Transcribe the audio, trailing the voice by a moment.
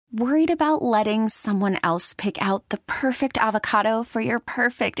Worried about letting someone else pick out the perfect avocado for your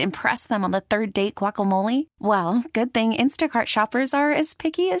perfect impress them on the third date guacamole? Well, good thing Instacart shoppers are as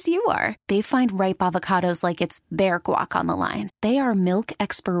picky as you are. They find ripe avocados like it's their guac on the line. They are milk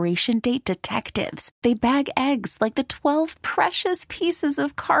expiration date detectives. They bag eggs like the 12 precious pieces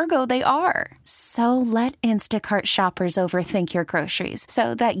of cargo they are. So let Instacart shoppers overthink your groceries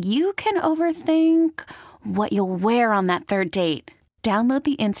so that you can overthink what you'll wear on that third date. Download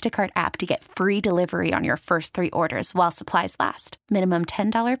the Instacart app to get free delivery on your first 3 orders while supplies last. Minimum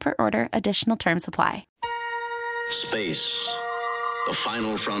 $10 per order. Additional terms apply. Space, the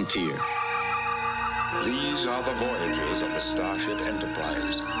final frontier. These are the voyages of the Starship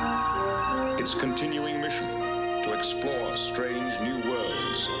Enterprise. Its continuing mission to explore strange new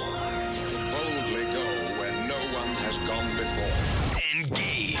worlds. Boldly go where no one has gone before.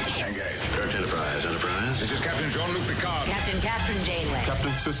 Engage. Direct Enterprise. This is Captain Jean-Luc Picard. Captain Catherine Janeway.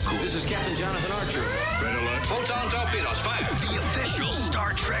 Captain Sisko. This is Captain Jonathan Archer. Red alert. Photon torpedoes, fire. The official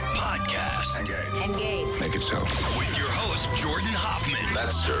Star Trek podcast. Engage. Make it so. With your host, Jordan Hoffman. That,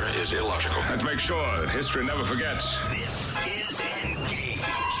 sir, is illogical. And make sure that history never forgets. This is Engage.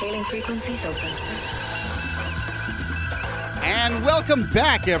 Hailing frequencies open, sir. And welcome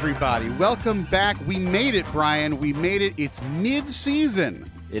back, everybody. Welcome back. We made it, Brian. We made it. It's mid-season.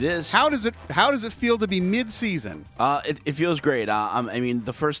 It is. How does it feel to be mid-season? It feels great. I mean,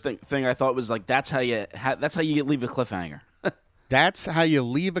 the first thing I thought was like that's how you leave a cliffhanger. That's how you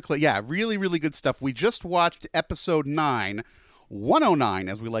leave a clip. Yeah, really, really good stuff. We just watched episode 9, 109,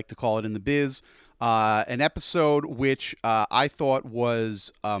 as we like to call it in the biz, an episode which I thought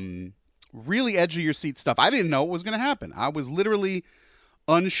was really edge of your seat stuff. I didn't know what was going to happen. I was literally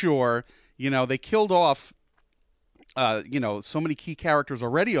unsure. You know, they killed off so many key characters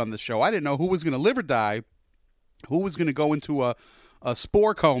already on the show. I didn't know who was going to live or die, who was going to go into a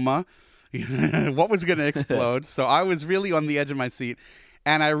spore coma, what was going to explode. So I was really on the edge of my seat,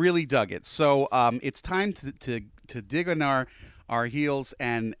 and I really dug it. So it's time to dig on our heels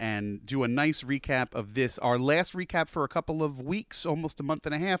and do a nice recap of this. Our last recap for a couple of weeks, almost a month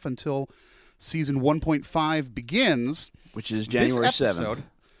and a half, until season 1.5 begins. Which is January 7th.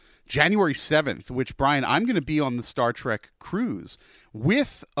 January 7th, which, Brian, I'm going to be on the Star Trek cruise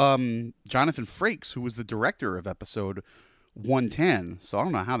with Jonathan Frakes, who was the director of episode 110. So I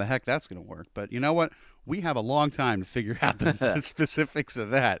don't know how the heck that's going to work. But you know what? We have a long time to figure out the specifics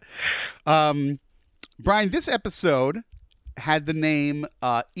of that. Brian, this episode had the name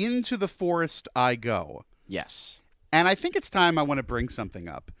Into the Forest I Go. Yes. And I think it's time I want to bring something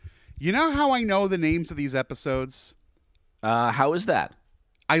up. You know how I know the names of these episodes? How is that?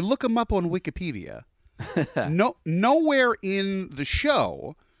 I look them up on Wikipedia. Nowhere in the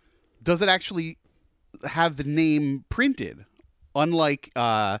show does it actually have the name printed, unlike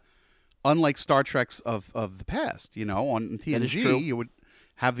Star Treks of the past. You know, on TNG, you would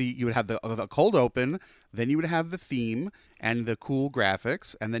have the cold open, then you would have the theme and the cool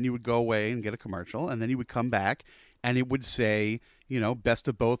graphics, and then you would go away and get a commercial, and then you would come back and it would say, Best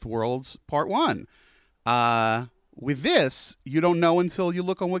of Both Worlds Part 1. With this, you don't know until you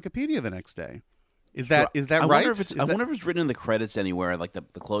look on Wikipedia the next day. Is that right? I wonder if it's written in the credits anywhere, like the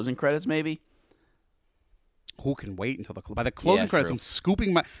closing credits, maybe. Who can wait until by the closing credits? True.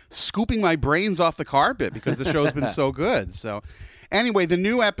 I'm scooping my brains off the carpet because the show's been so good. So, anyway, the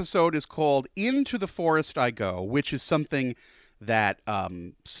new episode is called "Into the Forest I Go," which is something that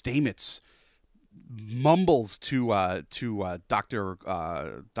Stamets mumbles to Dr.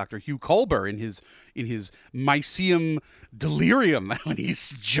 Hugh Culber in his Mycelium delirium when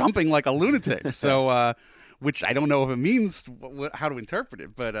he's jumping like a lunatic. So, which I don't know if it means how to interpret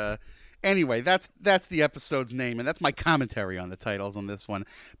it, but anyway, that's the episode's name, and that's my commentary on the titles on this one.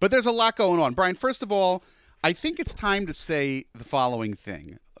 But there's a lot going on, Brian. First of all, I think it's time to say the following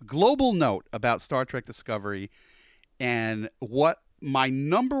thing: a global note about Star Trek Discovery, and what my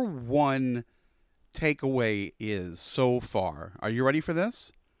number one takeaway is so far. Are you ready for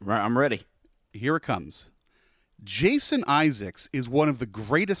this? I'm ready. Here it comes. Jason Isaacs is one of the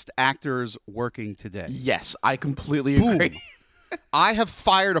greatest actors working today. Yes, I completely agree. I have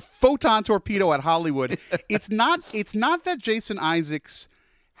fired a photon torpedo at Hollywood. It's not that Jason Isaacs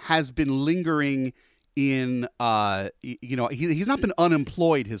has been lingering in he's not been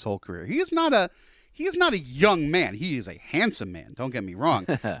unemployed his whole career. He is not a young man. He is a handsome man. Don't get me wrong.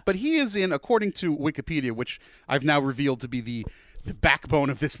 But he is in, according to Wikipedia, which I've now revealed to be the backbone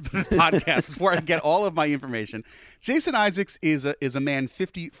of this podcast, is where I get all of my information. Jason Isaacs is a man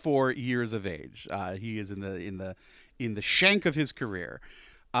 54 years of age. He is in the shank of his career,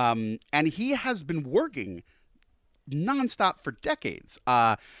 and he has been working nonstop for decades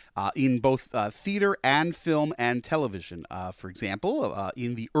in both theater and film and television. For example,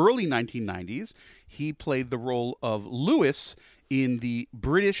 in the early 1990s, he played the role of Lewis in the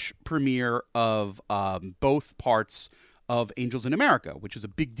British premiere of both parts of Angels in America, which is a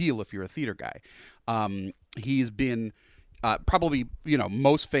big deal if you're a theater guy. He's been probably,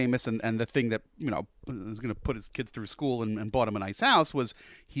 most famous, and the thing that, was going to put his kids through school and bought him a nice house was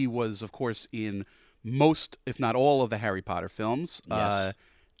he was, of course, in most, if not all, of the Harry Potter films. Yes.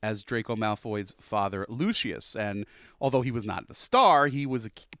 As Draco Malfoy's father, Lucius. And although he was not the star, he was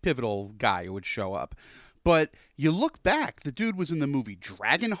a pivotal guy who would show up. But you look back, the dude was in the movie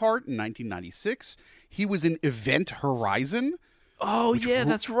Dragonheart in 1996. He was in Event Horizon. Oh, yeah,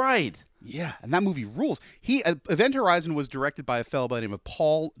 that's right. Yeah, and that movie rules. Event Horizon was directed by a fellow by the name of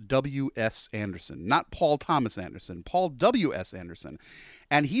Paul W.S. Anderson. Not Paul Thomas Anderson, Paul W.S. Anderson.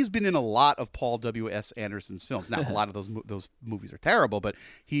 And he's been in a lot of Paul W.S. Anderson's films. Now, a lot of those movies are terrible, but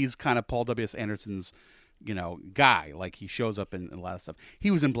he's kind of Paul W.S. Anderson's, guy. Like, he shows up in a lot of stuff.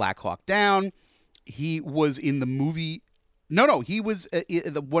 He was in Black Hawk Down. He was in the movie... No, he was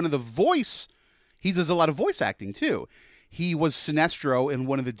one of the voice... He does a lot of voice acting, too. He was Sinestro in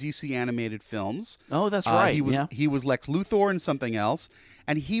one of the DC animated films. Oh, that's right. He was Lex Luthor in something else,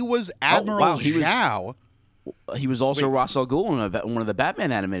 and he was Admiral Zhao. He was also Ra's al Ghul in one of the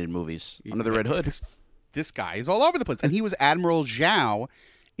Batman animated movies under the Red Hood. This guy is all over the place, and he was Admiral Zhao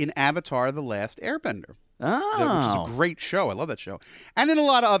in Avatar: The Last Airbender. Oh, which is a great show. I love that show, and in a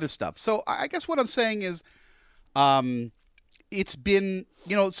lot of other stuff. So I guess what I'm saying is, it's been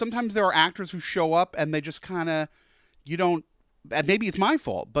sometimes there are actors who show up and they just kind of. You don't, and maybe it's my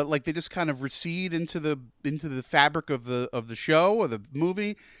fault, but like they just kind of recede into the fabric of the show or the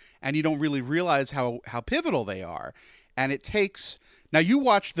movie, and you don't really realize how pivotal they are. And it takes. Now you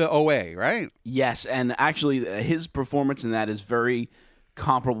watched the OA, right? Yes, and actually his performance in that is very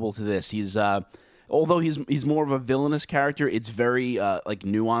comparable to this. He's although he's more of a villainous character, it's very like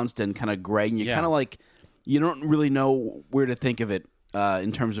nuanced and kind of gray, and you kind of like you don't really know where to think of it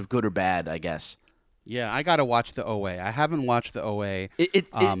in terms of good or bad, I guess. Yeah, I got to watch the OA. I haven't watched the OA. It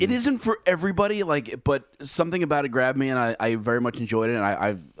isn't for everybody, but something about it grabbed me, and I very much enjoyed it. And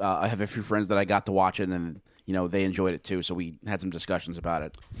I have a few friends that I got to watch it, and they enjoyed it too. So we had some discussions about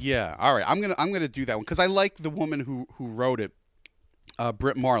it. Yeah, all right. I'm gonna do that one because I like the woman who wrote it,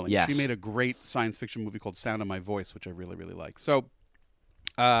 Britt Marling. Yes. She made a great science fiction movie called Sound of My Voice, which I really, really like. So,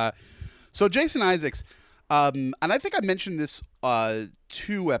 Jason Isaacs, and I think I mentioned this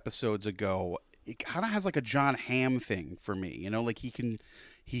 2 episodes ago. It kind of has like a John Hamm thing for me, like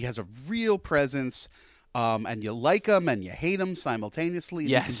he has a real presence, and you like him and you hate him simultaneously.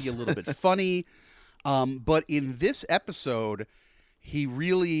 Yes. He can be a little bit funny, but in this episode, he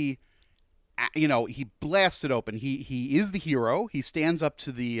really, he blasts it open. He is the hero. He stands up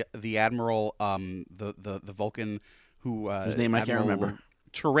to the admiral, the Vulcan whose name I can't remember.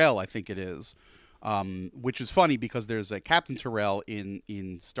 Terrell, I think it is, which is funny because there's a Captain Terrell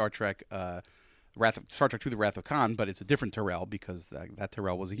in Star Trek. Star Trek II: The Wrath of Khan, but it's a different Terrell because that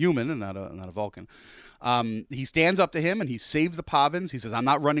Terrell was a human and not a Vulcan. He stands up to him and he saves the Pavins. He says, "I'm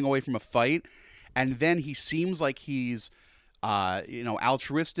not running away from a fight," and then he seems like he's,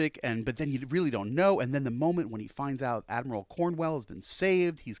 altruistic, but then you really don't know. And then the moment when he finds out Admiral Cornwell has been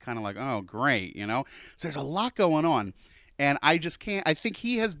saved, he's kind of like, "Oh, great," So there's a lot going on, and I just can't. I think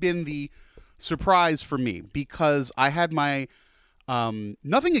he has been the surprise for me because I had my.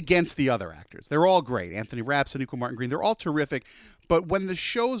 Nothing against the other actors. They're all great. Anthony Rapp, Sonequa Martin Green, they're all terrific. But when the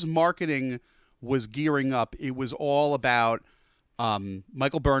show's marketing was gearing up, it was all about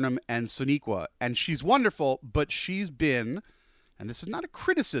Michael Burnham and Sonequa. And she's wonderful, but she's been, and this is not a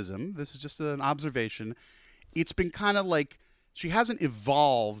criticism, this is just an observation, it's been kind of like she hasn't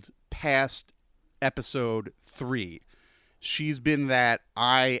evolved past episode 3. She's been that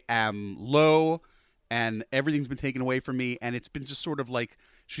I am low, and everything's been taken away from me, and it's been just sort of like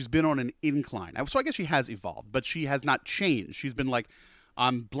she's been on an incline. So I guess she has evolved, but she has not changed. She's been like,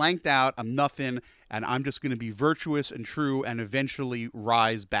 I'm blanked out, I'm nothing, and I'm just going to be virtuous and true and eventually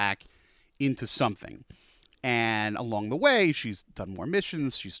rise back into something. And along the way, she's done more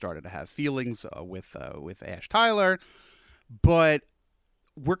missions. She started to have feelings with Ash Tyler, but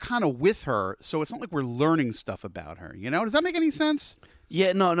we're kind of with her, so it's not like we're learning stuff about her. Does that make any sense?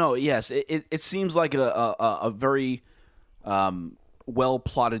 Yeah, no, yes. It seems like a very well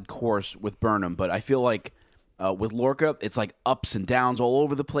plotted course with Burnham, but I feel like with Lorca, it's like ups and downs all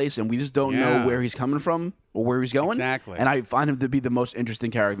over the place, and we just don't know where he's coming from or where he's going. Exactly. And I find him to be the most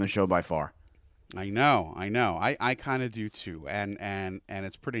interesting character in the show by far. I know. I kind of do too, and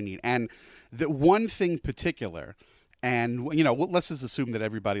it's pretty neat. And the one thing particular And, let's just assume that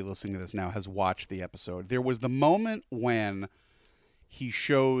everybody listening to this now has watched the episode. There was the moment when he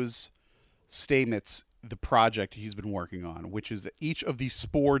shows Stamets the project he's been working on, which is that each of these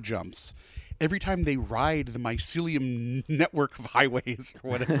spore jumps, every time they ride the mycelium network of highways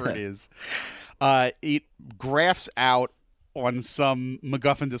or whatever it is, it graphs out on some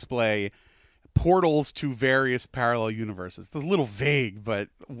MacGuffin display portals to various parallel universes. It's a little vague, but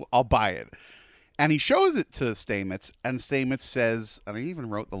I'll buy it. And he shows it to Stamets, and Stamets says, and I even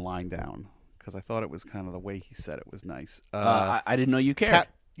wrote the line down because I thought it was kind of the way he said it was nice. I didn't know you cared.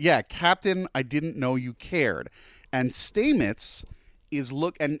 Captain, I didn't know you cared. And Stamets is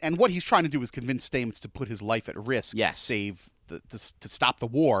and what he's trying to do is convince Stamets to put his life at risk to save to stop the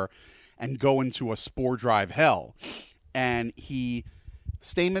war and go into a spore drive hell. And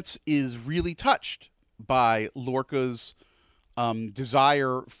Stamets is really touched by Lorca's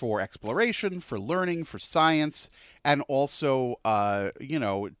desire for exploration, for learning, for science, and also to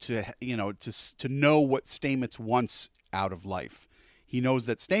know what Stamets wants out of life. He knows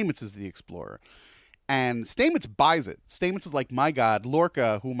that Stamets is the explorer, and Stamets buys it. Stamets is like, my God,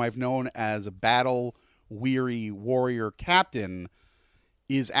 Lorca, whom I've known as a battle-weary warrior captain,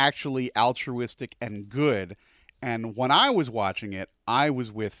 is actually altruistic and good. And when I was watching it, I was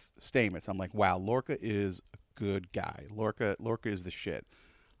with Stamets. I'm like, wow, Lorca is good guy. Lorca is the shit.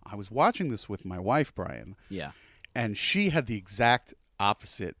 I was watching this with my wife, Brian. Yeah. And she had the exact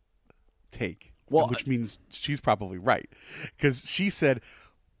opposite take. Well, which means she's probably right. Because she said,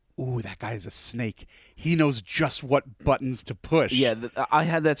 ooh, that guy's a snake. He knows just what buttons to push. Yeah, I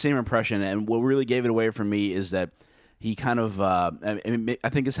had that same impression. And what really gave it away for me is that he kind of, I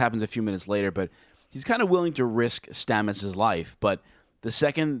think this happens a few minutes later, but he's kind of willing to risk Stamets' life. But the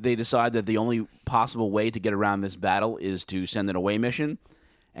second they decide that the only possible way to get around this battle is to send an away mission,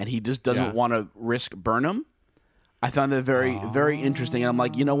 and he just doesn't want to risk Burnham, I found that very, very interesting. And I'm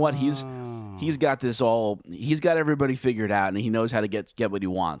like, you know what? He's got this all. He's got everybody figured out, and he knows how to get what he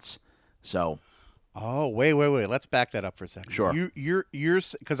wants. So. Oh, wait. Let's back that up for a second. Sure. You're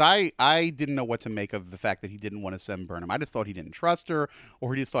because I didn't know what to make of the fact that he didn't want to send Burnham. I just thought he didn't trust her,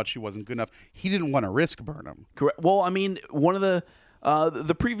 or he just thought she wasn't good enough. He didn't want to risk Burnham. Correct. Well, I mean, one of the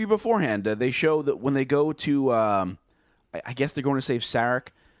preview beforehand, they show that when they go to, I guess they're going to save Sarek.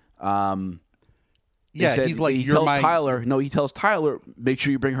 He's like, he tells Tyler, make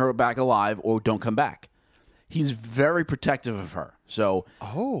sure you bring her back alive or don't come back. He's very protective of her. So,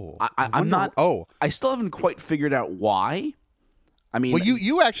 I'm not. I still haven't quite figured out why. I mean, well,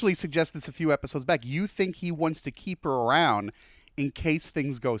 you actually suggested this a few episodes back. You think he wants to keep her around in case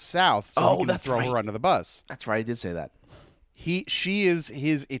things go south, so he can throw her under the bus. That's right. I did say that. She is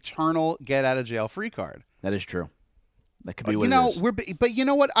his eternal get out of jail free card. That is true. That could be what it is. But you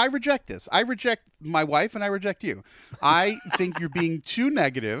know what? I reject this. I reject my wife, and I reject you. I think you're being too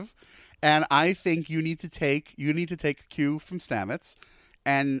negative, and I think you need to take a cue from Stamets,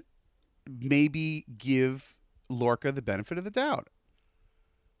 and maybe give Lorca the benefit of the doubt.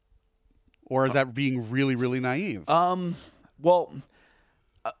 Or is that being really, really naive? Well,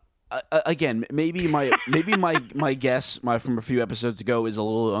 again, maybe my guess from a few episodes ago is a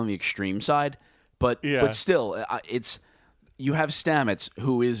little on the extreme side, but still, it's. You have Stamets,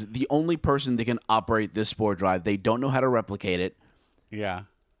 who is the only person that can operate this spore drive. They don't know how to replicate it. Yeah.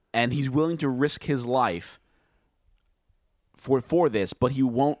 And he's willing to risk his life for this, but he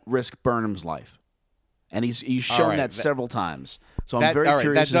won't risk Burnham's life. And he's shown that several times. So I'm very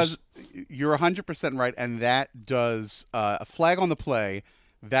curious. You're 100% right, and that does a flag on the play.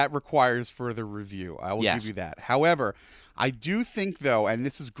 That requires further review. I will give you that. However, I do think, though, and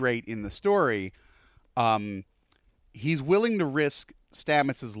this is great in the story, he's willing to risk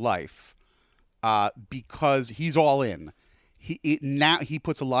Stamets' life because he's all in. He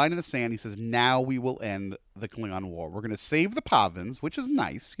puts a line in the sand. He says, "Now we will end the Klingon War. We're going to save the Pavans," which is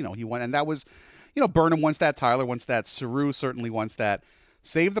nice. He went, and that was, Burnham wants that. Tyler wants that. Saru certainly wants that.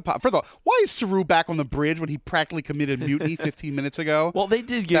 Save the Pavans. First of all, why is Saru back on the bridge when he practically committed mutiny 15 minutes ago? Well, they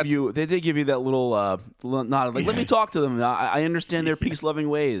did give you that little nod. Like, let me talk to them. I understand their peace-loving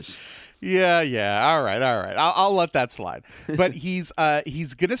ways. Yeah. All right. I'll let that slide. But he's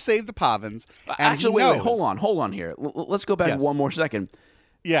gonna save the Pavans. Actually, wait. Hold on here. Let's go back one more second.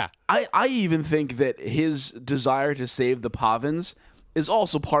 Yeah. I even think that his desire to save the Pavans is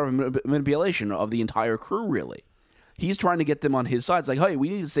also part of manipulation of the entire crew. Really, he's trying to get them on his side. It's like, hey, we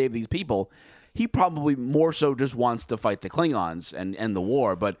need to save these people. He probably more so just wants to fight the Klingons and end the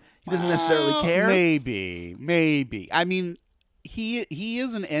war, but he doesn't necessarily care. Maybe. I mean. He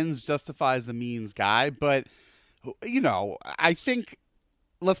is an ends justifies the means guy, but I think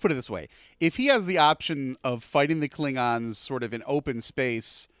let's put it this way. If he has the option of fighting the Klingons sort of in open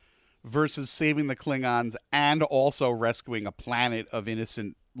space versus saving the Klingons and also rescuing a planet of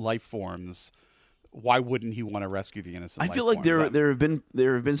innocent life forms, why wouldn't he want to rescue the innocent life I feel like forms?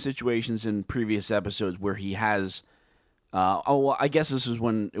 there have been situations in previous episodes where he has I guess this was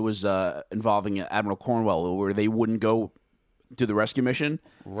when it was involving Admiral Cornwell, where they wouldn't go do the rescue mission.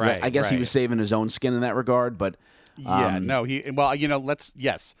 Right. I guess he right. was saving his own skin in that regard, but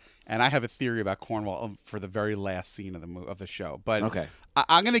yes, and I have a theory about Cornwall for the very last scene of the show. But okay.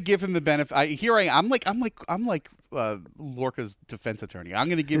 I'm going to give him the benefit. I'm like Lorca's defense attorney. I'm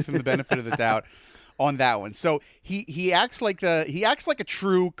going to give him the benefit of the doubt on that one. So he acts like a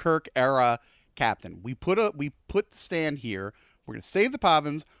true Kirk era captain. We put Stan here. We're going to save the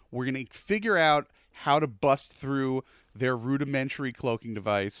Pavans. We're going to figure out how to bust through their rudimentary cloaking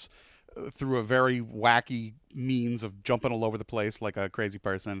device through a very wacky means of jumping all over the place like a crazy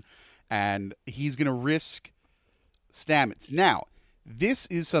person, and he's going to risk Stamets. Now, this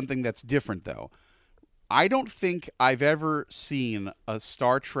is something that's different, though. I don't think I've ever seen a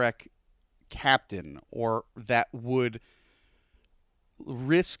Star Trek captain or that would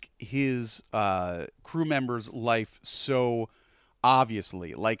risk his crew member's life so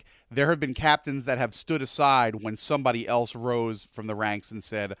obviously. Like, there have been captains that have stood aside when somebody else rose from the ranks and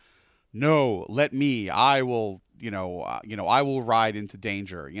said, "No, let me. I will, I will ride into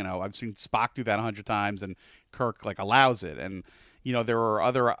danger." I've seen Spock do that 100 times, and Kirk allows it. And there are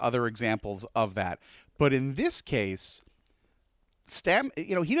other examples of that. But in this case,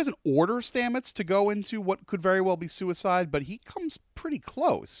 he doesn't order Stamets to go into what could very well be suicide, but he comes pretty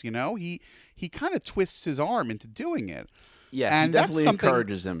close. He kind of twists his arm into doing it. Yeah, and he definitely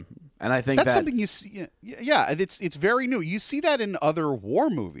encourages him. And I think that's something you see. Yeah, it's very new. You see that in other war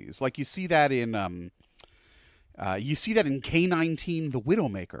movies, like you see that in K-19, The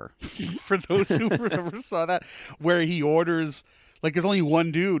Widowmaker. For those who ever saw that, where he orders, there's only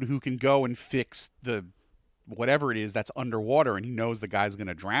one dude who can go and fix the whatever it is that's underwater, and he knows the guy's going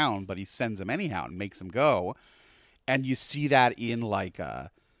to drown, but he sends him anyhow and makes him go. And you see that in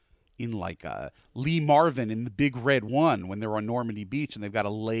Lee Marvin in The Big Red One, when they're on Normandy Beach and they've got to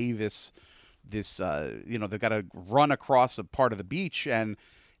lay they've got to run across a part of the beach, and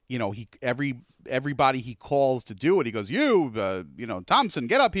everybody he calls to do it, he goes, Thompson,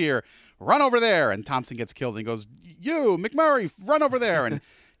 get up here, run over there, and Thompson gets killed, and he goes, you, McMurray, run over there, and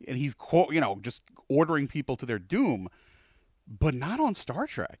he's just ordering people to their doom, but not on Star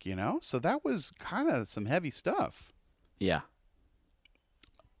Trek, so that was kind of some heavy stuff. Yeah.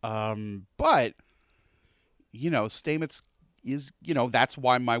 But Stamets is, that's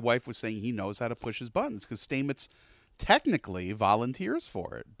why my wife was saying he knows how to push his buttons, because Stamets technically volunteers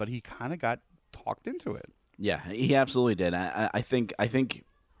for it, but he kind of got talked into it. Yeah, he absolutely did. I think,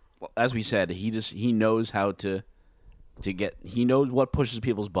 as we said, he knows how to he knows what pushes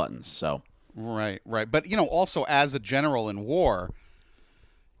people's buttons. So right. But also as a general in war,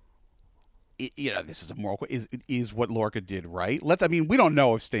 this is a moral. Is what Lorca did right? We don't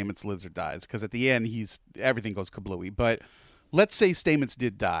know if Stamets lives or dies, because at the end everything goes kablooey. But let's say Stamets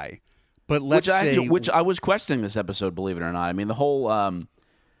did die. But which I was questioning this episode, believe it or not. The whole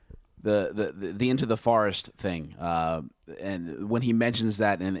the Into the Forest thing, and when he mentions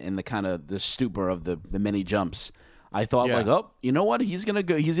that in the kind of the stupor of the many jumps, I thought you know what? He's gonna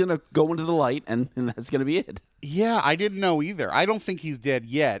go into the light, and that's gonna be it. Yeah, I didn't know either. I don't think he's dead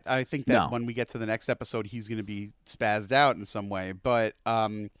yet. I think that when we get to the next episode, he's gonna be spazzed out in some way. But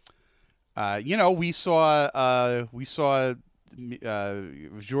we saw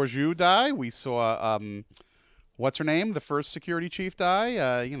Georgiou die. We saw what's her name, the first security chief,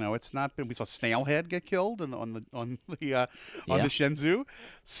 die. It's not been. We saw Snailhead get killed on the Shenzhou.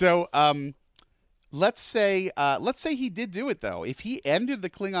 So let's say he did do it, though. If he ended the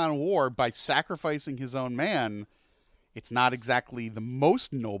Klingon War by sacrificing his own man, it's not exactly the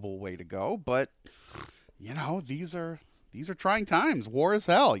most noble way to go. But these are trying times. War is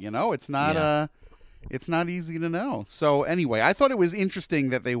hell. It's not. Yeah. It's not easy to know. So anyway, I thought it was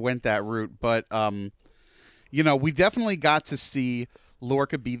interesting that they went that route, but we definitely got to see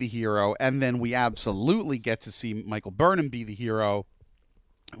Lorca be the hero, and then we absolutely get to see Michael Burnham be the hero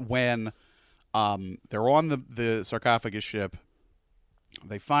when they're on the sarcophagus ship.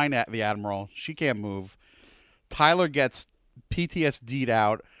 They find the Admiral. She can't move. Tyler gets PTSD'd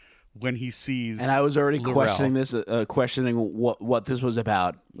out when he sees, and I was already Lorel. questioning what this was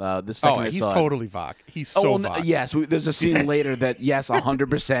about. The second I he's saw it. totally Vok. He's so Vok. Yes, there's a scene later that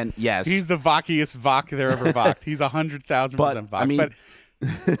 100% yes. He's the Vokiest Vok there ever Voked. He's 100,000%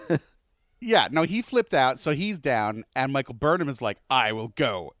 Vok. Yeah, no, he flipped out, so he's down, and Michael Burnham is like, I will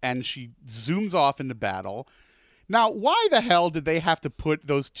go. And she zooms off into battle. Now, why the hell did they have to put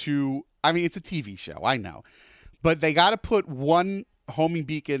those two? I mean, it's a TV show, I know. But they got to put one homing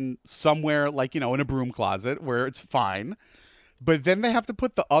beacon somewhere, like, in a broom closet where it's fine. But then they have to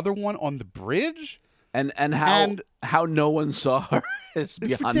put the other one on the bridge? And how no one saw her is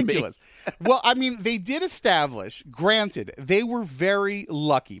beyond ridiculous. me. Well, I mean, they did establish, granted, they were very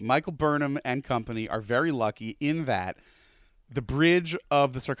lucky. Michael Burnham and company are very lucky in that the bridge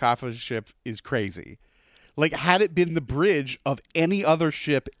of the sarcophagus ship is crazy. Like, had it been the bridge of any other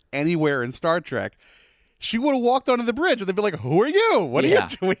ship anywhere in Star Trek, she would have walked onto the bridge and they'd be like, who are you? What are you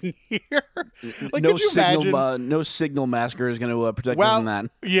doing here? Like, no could you signal, imagine? No signal masker is going to protect us from that.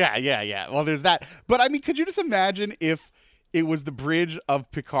 Yeah. Well, there's that. But, I mean, could you just imagine if it was the bridge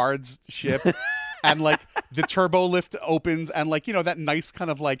of Picard's ship and, like, the turbo lift opens and, like, that nice kind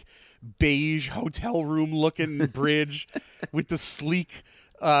of, like, beige hotel room looking bridge with the sleek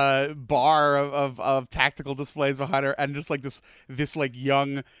bar of tactical displays behind her, and just like this like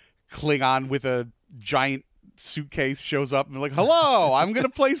young Klingon with a giant suitcase shows up and they're like, hello, I'm gonna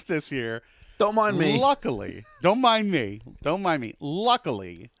place this here. Don't mind me. Luckily, don't mind me.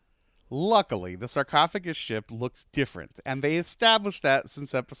 Luckily, the sarcophagus ship looks different, and they established that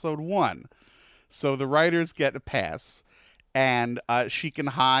since episode 1. So the writers get a pass, and she can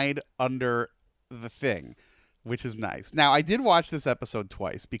hide under the thing, which is nice. Now, I did watch this episode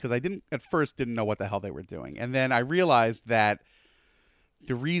twice because I at first didn't know what the hell they were doing. And then I realized that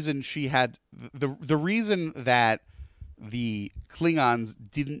the reason the reason that the Klingons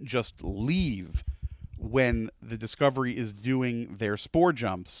didn't just leave when the Discovery is doing their spore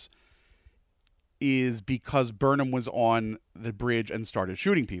jumps is because Burnham was on the bridge and started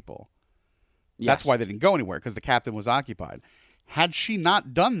shooting people. Yes. That's why they didn't go anywhere, because the captain was occupied. Had she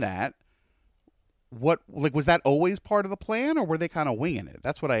not done that, was that always part of the plan, or were they kind of winging it?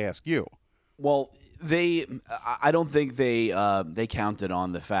 That's what I ask you. Well, I don't think they counted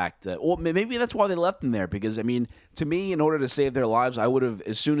on the fact that, well, maybe that's why they left them there, because, I mean, to me, in order to save their lives, I would have,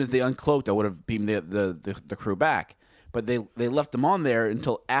 as soon as they uncloaked, I would have beamed the crew back. But they left them on there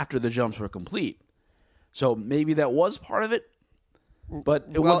until after the jumps were complete. So maybe that was part of it, but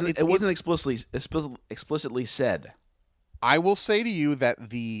it wasn't explicitly said. I will say to you that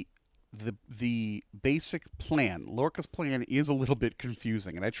the basic plan, Lorca's plan, is a little bit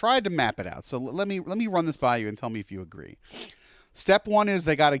confusing, and I tried to map it out. So let me run this by you and tell me if you agree. Step 1 is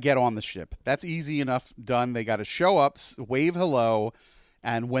they got to get on the ship. That's easy enough done. They got to show up, wave hello,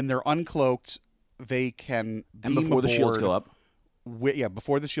 and when they're uncloaked, they can beam before aboard, the shields go up.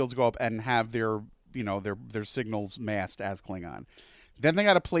 Before the shields go up, and have their signals masked as Klingon. Then they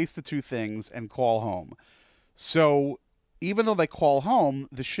got to place the two things and call home. So even though they call home,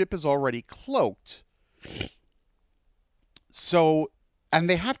 the ship is already cloaked. So, and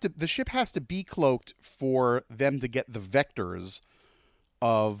the ship has to be cloaked for them to get the vectors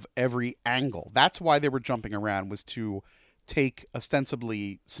of every angle. That's why they were jumping around, was to take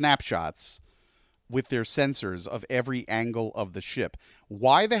ostensibly snapshots with their sensors of every angle of the ship.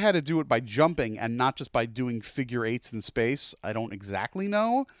 Why they had to do it by jumping and not just by doing figure eights in space, I don't exactly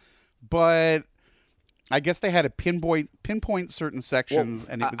know, but I guess they had to pinpoint certain sections,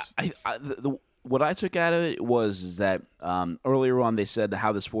 and it was. What I took out of it was that earlier on they said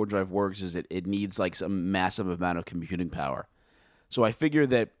how the Spore drive works is it needs like some massive amount of computing power. So I figure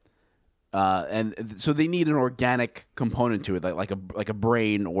that, and so they need an organic component to it, like a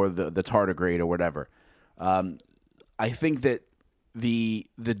brain or the tardigrade or whatever. I think that the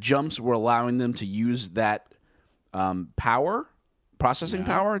jumps were allowing them to use that processing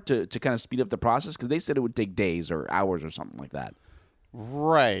power to kind of speed up the process, because they said it would take days or hours or something like that.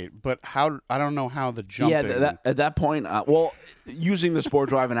 Right, but how? I don't know how the jumping. Yeah, at that point, using the Spore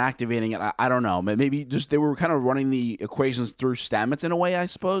drive and activating it, I don't know. Maybe just they were kind of running the equations through Stamets in a way, I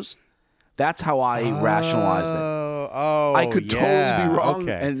suppose. That's how I rationalized it. I could totally be wrong.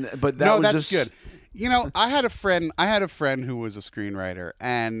 Okay. But that's good. You know, I had a friend who was a screenwriter,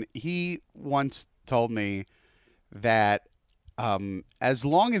 and he once told me that as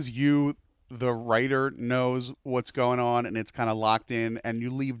long as you, the writer, knows what's going on and it's kind of locked in, and you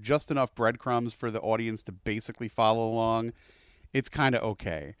leave just enough breadcrumbs for the audience to basically follow along, it's kind of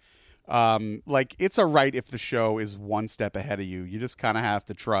okay. Like, it's all right if the show is one step ahead of you. You just kind of have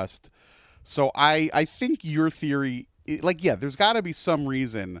to trust. So I think your theory, there's got to be some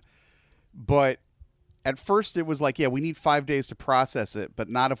reason, but at first it was like, we need 5 days to process it, but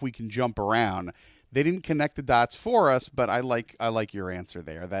not if we can jump around. They didn't connect the dots for us, but I like your answer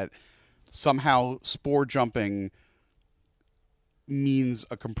there, that somehow spore jumping, means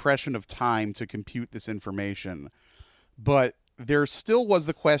a compression of time to compute this information. But there still was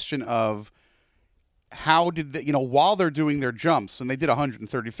the question of how did they, while they're doing their jumps, and they did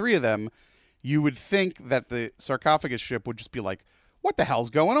 133 of them, you would think that the sarcophagus ship would just be like, what the hell's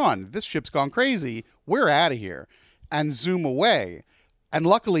going on? This ship's gone crazy. We're out of here. And zoom away. And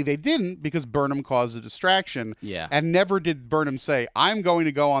luckily they didn't, because Burnham caused a distraction. Yeah. And never did Burnham say, I'm going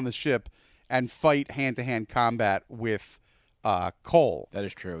to go on the ship and fight hand-to-hand combat with Cole. That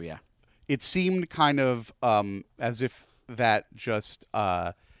is true, yeah. It seemed kind of as if that just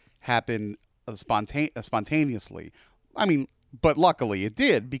happened spontaneously. I mean, but luckily it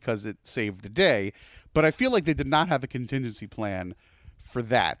did, because it saved the day. But I feel like they did not have a contingency plan for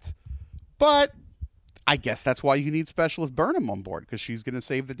that. But I guess that's why you need Specialist Burnham on board, because she's going to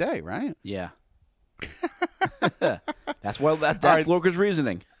save the day, right? Yeah. That's right. Lorca's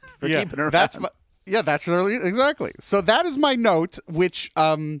reasoning for keeping her that's around. that's really exactly. So that is my note, which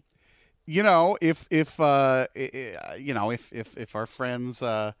if our friends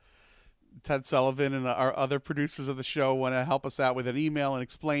Ted Sullivan and our other producers of the show want to help us out with an email and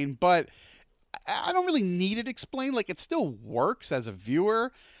explain, but I don't really need it explained. Like, it still works as a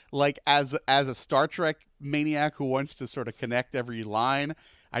viewer, like as a Star Trek maniac who wants to sort of connect every line.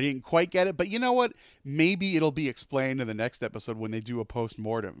 I didn't quite get it, but you know what? Maybe it'll be explained in the next episode when they do a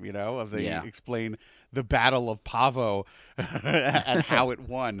post-mortem, explain the Battle of Pavo and how it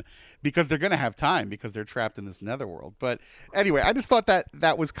won, because they're going to have time, because they're trapped in this netherworld. But anyway, I just thought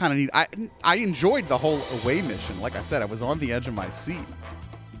that was kind of neat. I enjoyed the whole away mission. Like I said, I was on the edge of my seat.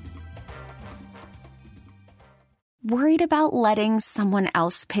 Worried about letting someone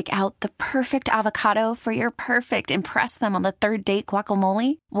else pick out the perfect avocado for your perfect impress them on the third date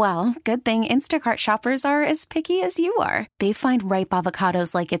guacamole? Well, good thing Instacart shoppers are as picky as you are. They find ripe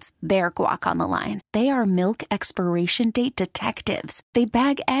avocados like it's their guac on the line. They are milk expiration date detectives. They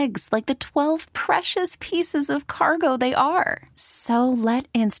bag eggs like the 12 precious pieces of cargo they are. So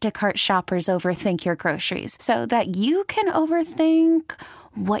let Instacart shoppers overthink your groceries so that you can overthink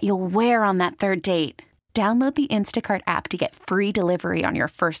what you'll wear on that third date. Download the Instacart app to get free delivery on your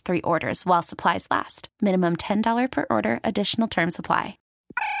first 3 orders while supplies last. Minimum $10 per order. Additional terms apply.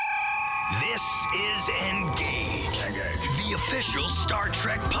 This is Engage, the official Star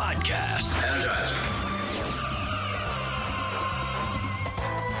Trek podcast. Energize.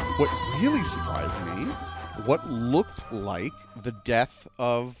 What really surprised me, what looked like the death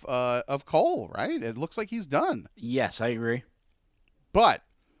of Cole, right? It looks like he's done. Yes, I agree. But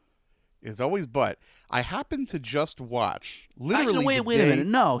it's always but. I happened to just watch literally. Actually, wait a minute.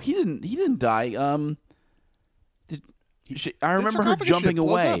 No, he didn't die. I remember her jumping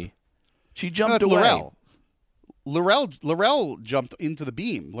away. She jumped away. L'Rell jumped into the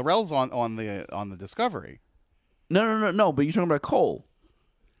beam. L'Rell's on the Discovery. No. But you're talking about Cole.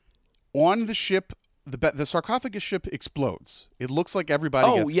 On the ship, the sarcophagus ship explodes. It looks like everybody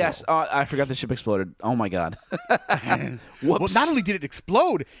gets killed. Yes. I forgot the ship exploded. Oh, my God. Well, not only did it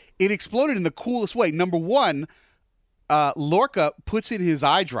explode in the coolest way. Number one, Lorca puts in his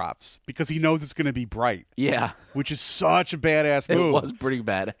eye drops because he knows it's going to be bright. Yeah. Which is such a badass move. It was pretty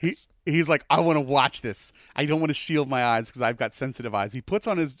bad. He's like, I want to watch this. I don't want to shield my eyes because I've got sensitive eyes. He puts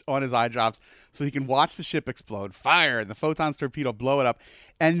on his eye drops so he can watch the ship explode, fire, and the photons torpedo blow it up.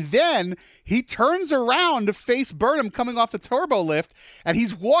 And then he turns around to face Burnham coming off the turbo lift, and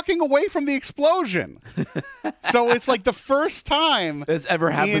he's walking away from the explosion. So it's like the first time it's ever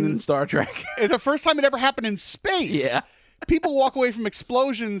happened in Star Trek. It's the first time it ever happened in space. Yeah. People walk away from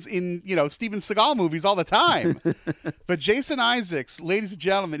explosions in, Steven Seagal movies all the time. But Jason Isaacs, ladies and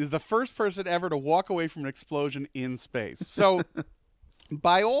gentlemen, is the first person ever to walk away from an explosion in space. So,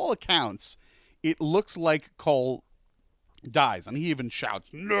 by all accounts, it looks like Cole dies. And he even shouts,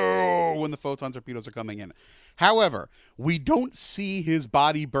 "No!" when the photon torpedoes are coming in. However, we don't see his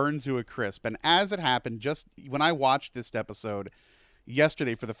body burn to a crisp. And as it happened, just when I watched this episode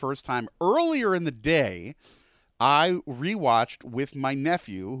yesterday for the first time, earlier in the day, I rewatched with my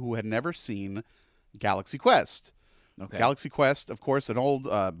nephew, who had never seen Galaxy Quest. Okay. Galaxy Quest, of course, an old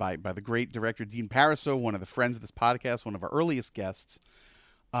by the great director Dean Pariseau, one of the friends of this podcast, one of our earliest guests.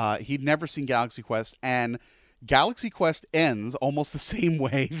 He'd never seen Galaxy Quest, and Galaxy Quest ends almost the same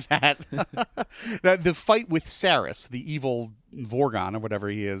way that that the fight with Saris, the evil Vorgon or whatever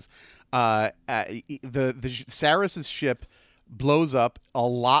he is. The Saris's ship blows up a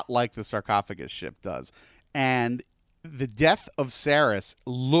lot like the sarcophagus ship does. And the death of Saris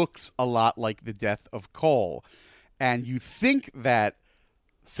looks a lot like the death of Cole. And you think that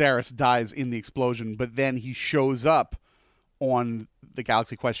Saris dies in the explosion, but then he shows up on the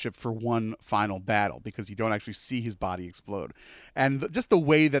Galaxy Quest ship for one final battle because you don't actually see his body explode. And just the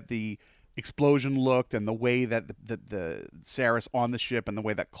way that the explosion looked and the way that the Saris on the ship and the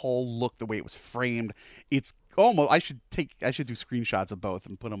way that Cole looked, the way it was framed, it's almost I should do screenshots of both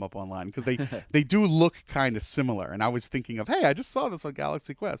and put them up online because they do look kind of similar. And I was thinking of, hey, I just saw this on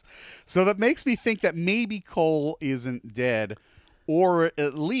Galaxy Quest. So that makes me think that maybe Cole isn't dead, or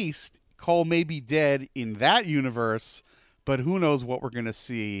at least Cole may be dead in that universe, but who knows what we're going to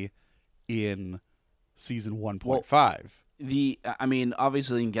see in season 1.5.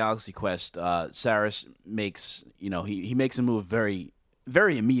 Obviously in Galaxy Quest, Saris makes, he makes a move very,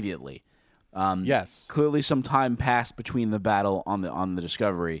 very immediately. Yes. Clearly some time passed between the battle on the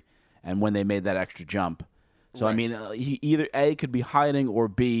Discovery and when they made that extra jump. So, right. He either A, could be hiding, or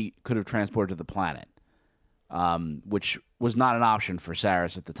B, could have transported to the planet, which was not an option for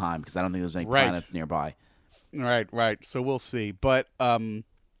Saris at the time because I don't think there was any planets nearby. Right. So we'll see. But, the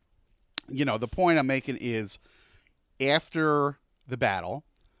point I'm making is after the battle,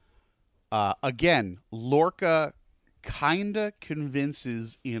 again, Lorca kind of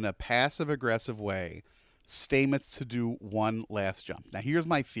convinces in a passive-aggressive way Stamets to do one last jump. Now, here's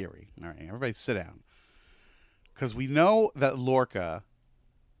my theory. All right, everybody sit down. Because we know that Lorca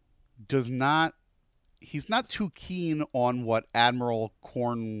he's not too keen on what Admiral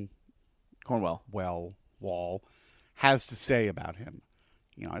Cornwell Wall has to say about him.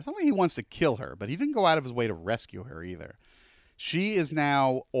 It's not like he wants to kill her, but he didn't go out of his way to rescue her either. She is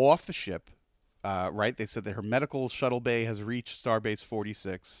now off the ship, right? They said that her medical shuttle bay has reached Starbase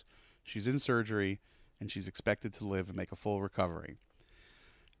 46. She's in surgery, and she's expected to live and make a full recovery.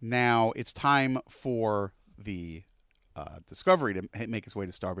 Now, it's time for the Discovery to make its way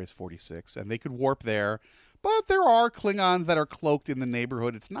to Starbase 46, and they could warp there, but there are Klingons that are cloaked in the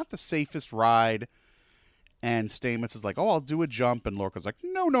neighborhood. It's not the safest ride. And Stamets is like, oh, I'll do a jump. And Lorca's like,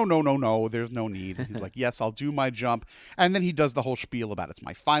 no, there's no need. He's like, yes, I'll do my jump. And then he does the whole spiel about it's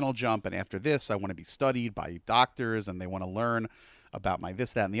my final jump. And after this, I want to be studied by doctors and they want to learn about my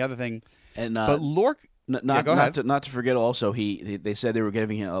this, that, and the other thing. And but Lorca... Not to forget also, they said they were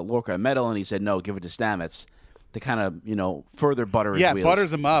giving Lorca a medal, and he said, no, give it to Stamets to kind of, further butter his wheels. Yeah,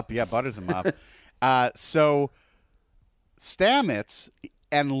 butters him up. So Stamets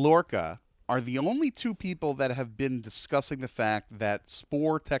and Lorca are the only two people that have been discussing the fact that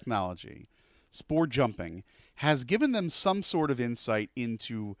Spore technology, Spore jumping, has given them some sort of insight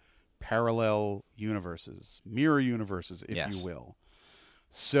into parallel universes, mirror universes, if you will.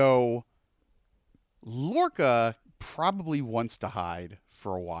 So Lorca probably wants to hide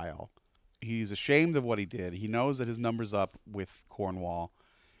for a while. He's ashamed of what he did. He knows that his number's up with Cornwall,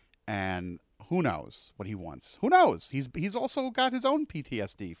 and who knows what he wants? Who knows? He's also got his own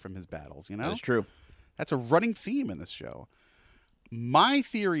PTSD from his battles, That's true. That's a running theme in this show. My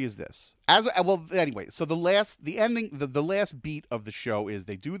theory is this. Anyway, so the last beat of the show is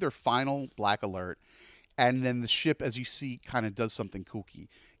they do their final black alert, and then the ship, as you see, kind of does something kooky.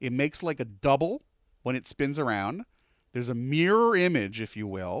 It makes like a double when it spins around. There's a mirror image, if you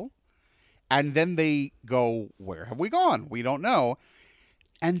will, and then they go, where have we gone? We don't know.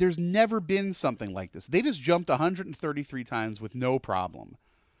 And there's never been something like this. They just jumped 133 times with no problem.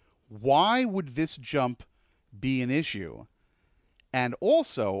 Why would this jump be an issue? And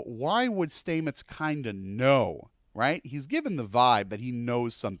also, why would Stamets kind of know, right? He's given the vibe that he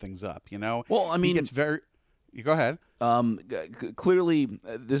knows something's up, Well, it's very... You go ahead. Clearly,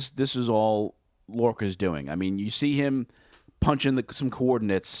 this is all Lorca's doing. You see him punch in some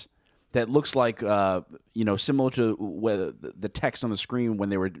coordinates that looks like, similar to the text on the screen when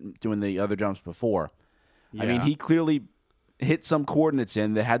they were doing the other jumps before. Yeah. He clearly hit some coordinates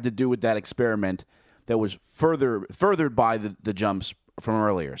in that had to do with that experiment that was furthered by the jumps from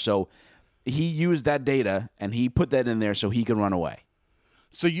earlier. So he used that data and he put that in there so he could run away.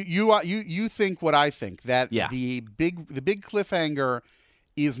 So you think what I think, that the big cliffhanger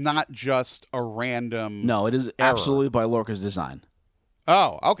is not just a random No, it is error. Absolutely by Lorca's design.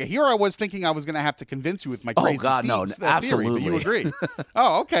 Oh, okay. Here I was thinking I was going to have to convince you with my crazy absolutely. Theory, but you agree.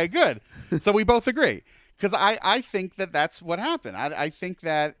 Oh, okay, good. So we both agree. Because I think that's what happened. I think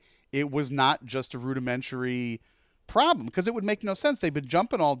that it was not just a rudimentary problem, because it would make no sense. They've been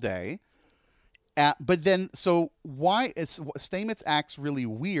jumping all day. But then, so why Stamets acts really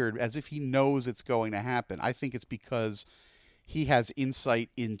weird, as if he knows it's going to happen. I think it's because he has insight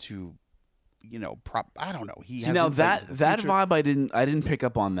into... I don't know. Now that vibe I didn't pick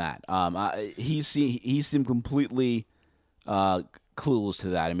up on that. He seemed completely clueless to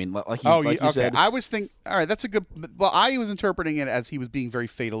that. I mean, like you said. I was thinking. All right, that's a good. Well, I was interpreting it as he was being very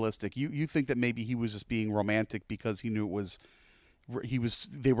fatalistic. You think that maybe he was just being romantic because he knew it was.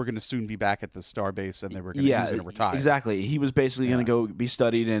 They were going to soon be back at the starbase, and he was going to retire. Exactly. He was basically going to go be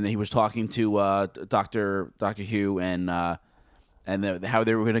studied, and he was talking to Dr. Hugh and how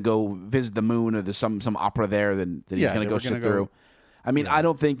they were going to go visit the moon, or there's some opera there that he's going to go sit through. I mean, I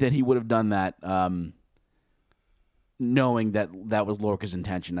don't think that he would have done that knowing that was Lorca's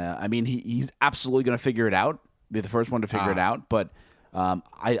intention. I mean, he's absolutely going to figure it out, be the first one to figure it out, but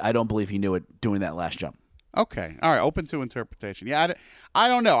I don't believe he knew it doing that last jump. Okay. All right. Open to interpretation. Yeah. I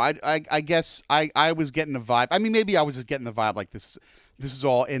don't know. I guess I was getting a vibe. I mean, maybe I was just getting the vibe like this is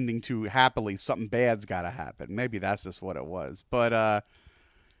all ending too happily. Something bad's got to happen. Maybe that's just what it was. But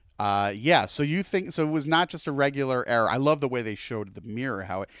yeah. So you think so? It was not just a regular error. I love the way they showed the mirror.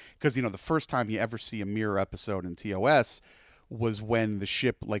 Because the first time you ever see a mirror episode in TOS was when the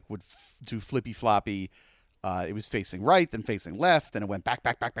ship would do flippy floppy. It was facing right, then facing left, and it went back,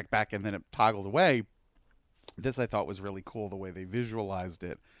 and then it toggled away. This I thought was really cool the way they visualized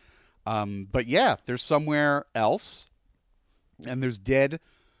it. But yeah, there's somewhere else, and there's dead.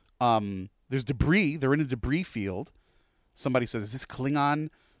 There's debris. They're in a debris field. Somebody says, "Is this Klingon?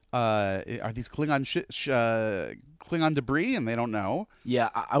 Are these Klingon Klingon debris?" And they don't know. Yeah,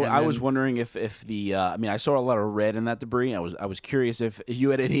 I was wondering if the. I mean, I saw a lot of red in that debris. I was curious if you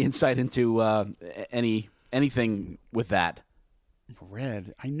had any insight into anything with that.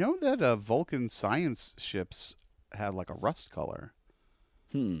 Red. I know that Vulcan science ships had a rust color.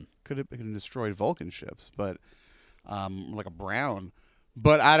 Could have destroyed Vulcan ships, but like a brown.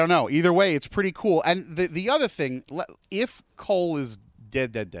 But I don't know. Either way, it's pretty cool. And the other thing, if Cole is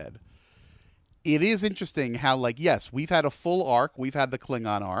dead, it is interesting how yes, we've had a full arc. We've had the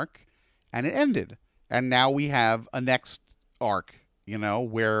Klingon arc, and it ended, and now we have a next arc.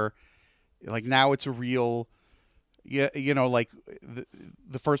 Where now it's a real. Yeah,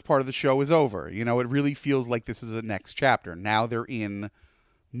 the first part of the show is over. It really feels like this is the next chapter. Now they're in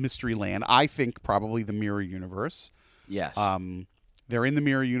Mystery Land. I think probably the Mirror Universe. Yes. They're in the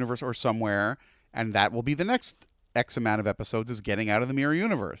Mirror Universe or somewhere, and that will be the next X amount of episodes is getting out of the Mirror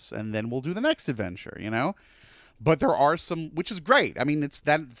Universe, and then we'll do the next adventure. But there are some, which is great. I mean,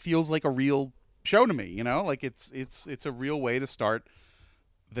 that feels like a real show to me. It's a real way to start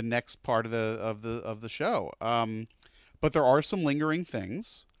the next part of the show. But there are some lingering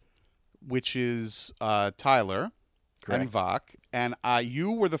things, which is Tyler Correct. And Vok. And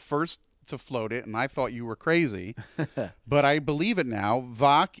you were the first to float it, and I thought you were crazy. But I believe it now.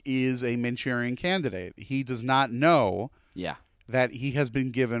 Vok is a Manchurian candidate. He does not know that he has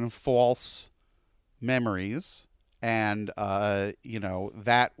been given false memories. And,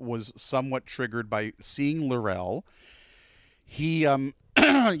 that was somewhat triggered by seeing L'Rell. He...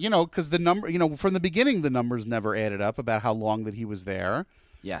 because the number, from the beginning, the numbers never added up about how long that he was there.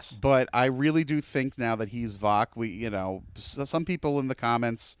 Yes. But I really do think now that he's Vok, some people in the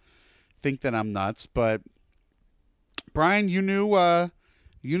comments think that I'm nuts, but Brian, you knew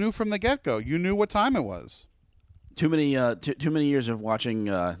from the get-go. You knew what time it was. Too many years of watching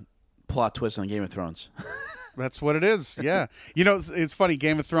plot twists on Game of Thrones. That's what it is. Yeah. It's funny.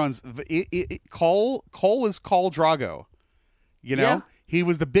 Game of Thrones. Cole is Khal Drogo. Yeah. He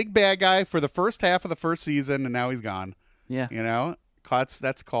was the big bad guy for the first half of the first season, and now he's gone. Yeah.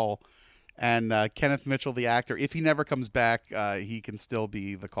 That's Cole. And Kenneth Mitchell, the actor, if he never comes back, he can still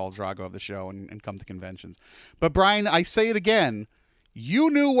be the Khal Drogo of the show and come to conventions. But, Brian, I say it again. You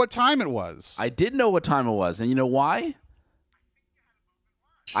knew what time it was. I did know what time it was. And you know why?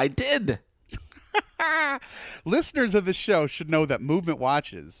 I did. Listeners of the show should know that Movement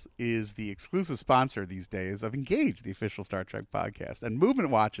Watches is the exclusive sponsor these days of Engage, the official Star Trek podcast. And Movement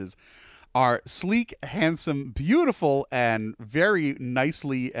Watches are sleek, handsome, beautiful, and very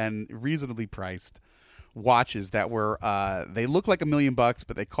nicely and reasonably priced watches that they look like $1 million,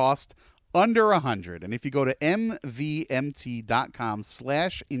 but they cost under $100. And if you go to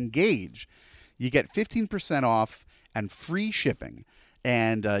mvmt.com/engage, you get 15% off and free shipping.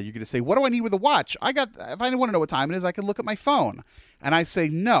 And you're going to say, what do I need with a watch? If I want to know what time it is, I can look at my phone. And I say,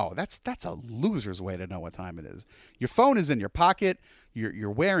 no, that's a loser's way to know what time it is. Your phone is in your pocket.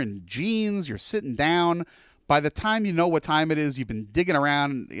 You're wearing jeans. You're sitting down. By the time you know what time it is, you've been digging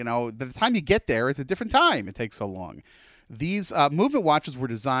around. By the time you get there, it's a different time. It takes so long. These movement watches were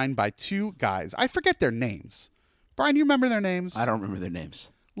designed by two guys. I forget their names. Brian, you remember their names? I don't remember their names.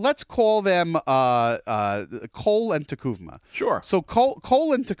 Let's call them Cole and Takuvma. Sure. So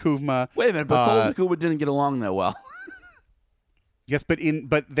Cole and Takuvma. Wait a minute, but Cole and Takuvma didn't get along that well. Yes, but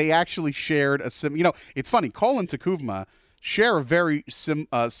they actually shared a sim. It's funny. Cole and Takuvma share a very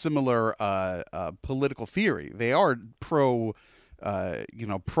similar political theory. They are pro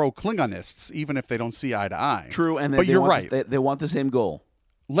Klingonists, even if they don't see eye to eye. True, and but you're right. They want the same goal.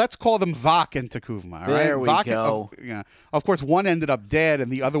 Let's call them Vok and Takuvma. All there right? we Vok, go. Of course, one ended up dead,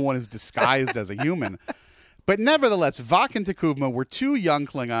 and the other one is disguised as a human. But nevertheless, Vok and Takuvma were two young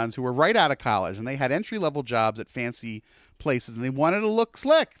Klingons who were right out of college, and they had entry-level jobs at fancy places, and they wanted to look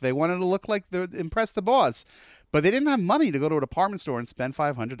slick. They wanted to look like they impress the boss. But they didn't have money to go to a department store and spend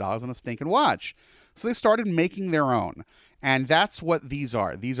 $500 on a stinking watch. So they started making their own. And that's what these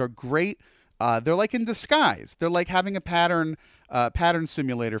are. These are great. They're like in disguise. They're like having a pattern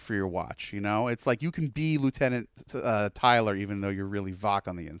simulator for your watch. It's like you can be Lieutenant Tyler even though you're really Vok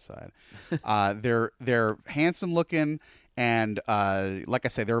on the inside. They're handsome looking, and like I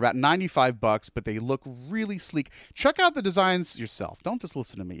say, they're about $95, but they look really sleek. Check out the designs yourself. Don't just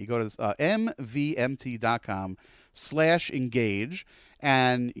listen to me. You go to mvmt.com/engage,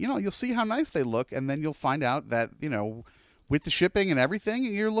 and you'll see how nice they look, and then you'll find out that with the shipping and everything,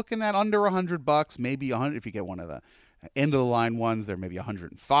 you're looking at under $100, maybe $100 if you get one of the end of the line ones. They're maybe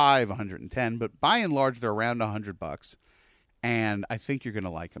 $105, $110, but by and large, they're around $100, and I think you're going to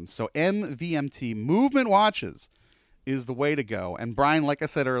like them. So MVMT Movement Watches is the way to go. And Brian, like I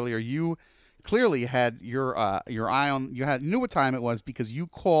said earlier, you clearly had your eye on. You knew what time it was because you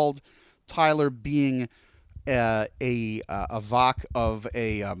called Tyler being a Vok of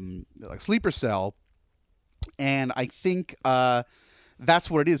a like sleeper cell. And I think that's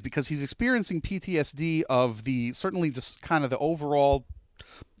what it is, because he's experiencing PTSD of certainly just kind of the overall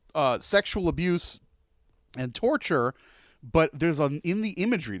sexual abuse and torture. But there's in the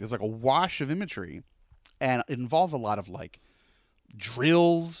imagery, there's like a wash of imagery, and it involves a lot of like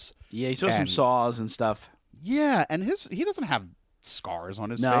drills. Yeah, he saw some saws and stuff. Yeah, and he doesn't have scars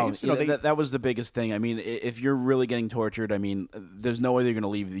on his face. That was the biggest thing. I mean, if you're really getting tortured, I mean, there's no way they're going to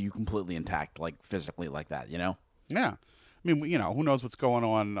leave you completely intact, like physically, like that. Yeah. I mean, who knows what's going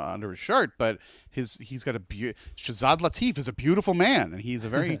on under his shirt? But he's got Shazad Latif is a beautiful man, and he's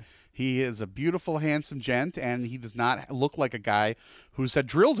he is a beautiful, handsome gent, and he does not look like a guy who's had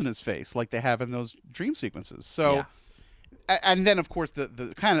drills in his face like they have in those dream sequences. So. Yeah. And then, of course,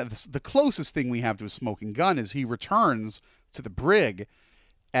 the kind of the closest thing we have to a smoking gun is he returns to the brig,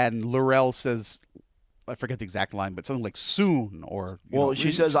 and L'Orelle says, I forget the exact line, but something like soon, or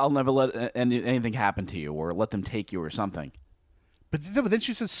she says, "I'll never let anything happen to you, or let them take you, or something." But then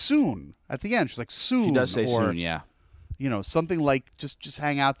she says soon at the end. She's like soon. She does say soon, yeah. Something like just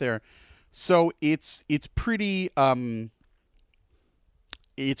hang out there. So it's pretty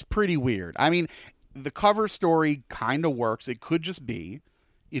weird. I mean, the cover story kind of works. It could just be,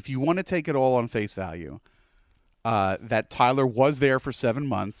 if you want to take it all on face value, that Tyler was there for 7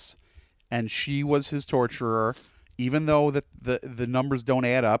 months, and she was his torturer, even though the numbers don't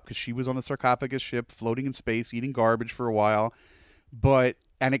add up, because she was on the sarcophagus ship, floating in space, eating garbage for a while.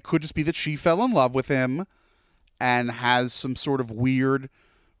 And it could just be that she fell in love with him and has some sort of weird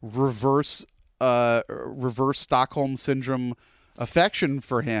reverse Stockholm syndrome affection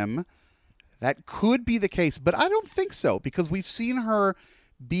for him. That could be the case, but I don't think so, because we've seen her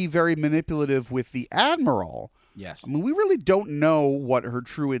be very manipulative with the Admiral. Yes. I mean, we really don't know what her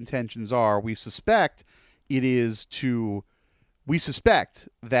true intentions are. We suspect that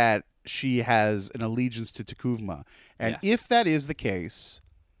she has an allegiance to Takuvma. And if that is the case,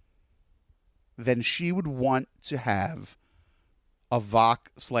 then she would want to have a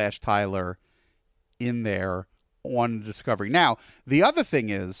Vok/Tyler in there on Discovery. Now, the other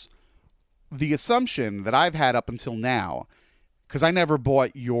thing is, the assumption that I've had up until now, because I never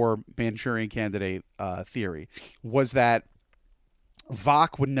bought your Manchurian Candidate theory, was that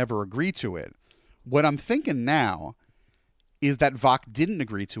Vok would never agree to it. What I'm thinking now is that Vok didn't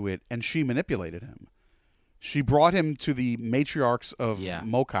agree to it, and she manipulated him. She brought him to the matriarchs of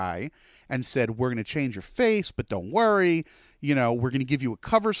Mokai and said, we're going to change your face, but don't worry. We're going to give you a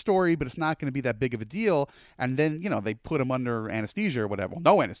cover story, but it's not going to be that big of a deal. And then, they put him under anesthesia or whatever. Well,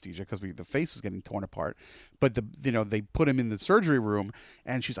 no anesthesia, because the face is getting torn apart. But, they put him in the surgery room,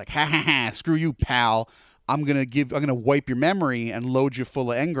 and she's like, ha, screw you, pal. I'm going to wipe your memory and load you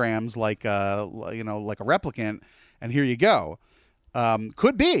full of engrams like a replicant, and here you go.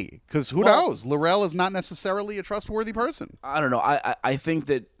 Could be, because who knows? L'Orelle is not necessarily a trustworthy person. I don't know. I think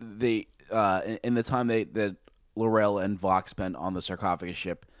that they in the time that L'Orelle and Vok spent on the sarcophagus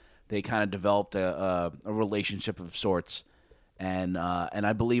ship, they kind of developed a relationship of sorts, and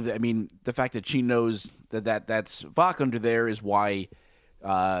I believe that, I mean, the fact that she knows that's Vok under there is why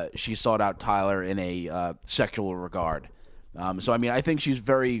she sought out Tyler in a sexual regard, So I mean, I think she's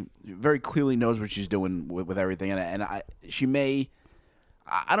very, very clearly knows what she's doing with everything, and she may.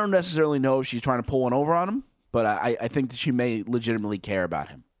 I don't necessarily know if she's trying to pull one over on him, but I think that she may legitimately care about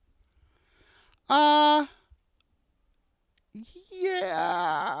him.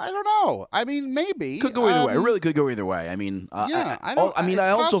 Yeah, I don't know. I mean, maybe Could go either way. It really could go either way. I mean, yeah, I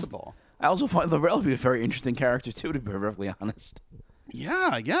possible. also find Lorel to be a very interesting character too, to be perfectly honest.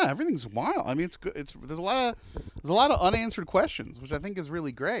 Yeah, everything's wild. I mean, it's good. There's a lot of unanswered questions, which I think is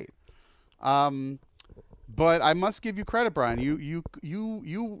really great. But I must give you credit, Brian.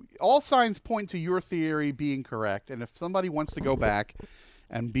 You all signs point to your theory being correct. And if somebody wants to go back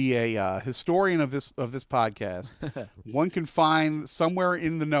and be a historian of this podcast, one can find somewhere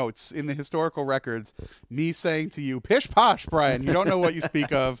in the notes, in the historical records, me saying to you, "Pish posh, Brian, you don't know what you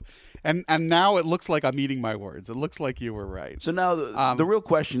speak of," and now it looks like I'm eating my words. It looks like you were right. So now the real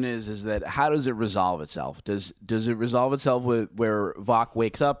question is that how does it resolve itself? Does it resolve itself with where Vok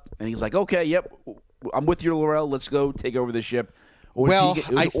wakes up and he's like, "Okay, yep, I'm with you, Lorel. Let's go take over the ship," or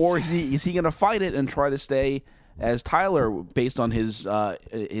is he going to fight it and try to stay as Tyler based on his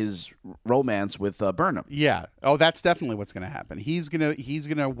romance with Burnham? Yeah. Oh, that's definitely what's going to happen. He's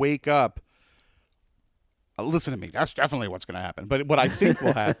gonna wake up. Listen to me. That's definitely what's going to happen. But what I think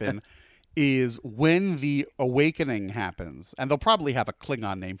will happen is when the awakening happens, and they'll probably have a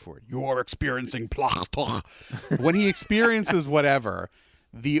Klingon name for it. You're experiencing plach. When he experiences whatever,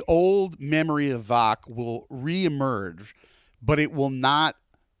 the old memory of Vok will reemerge, but it will not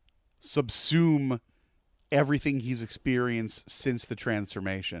subsume everything he's experienced since the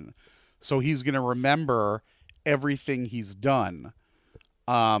transformation. So he's going to remember everything he's done.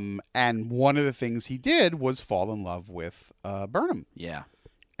 And one of the things he did was fall in love with Burnham. Yeah.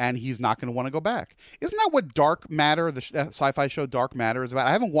 And he's not going to want to go back. Isn't that what Dark Matter, the sci-fi show Dark Matter, is about?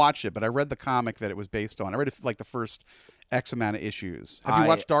 I haven't watched it, but I read the comic that it was based on. I read it like the first X amount of issues. Have you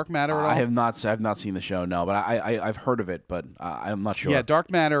watched Dark Matter at all? I have not. I've not seen the show, no, but I've heard of it, but I'm not sure. Yeah,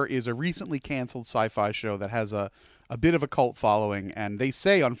 Dark Matter is a recently canceled sci-fi show that has a bit of a cult following, and they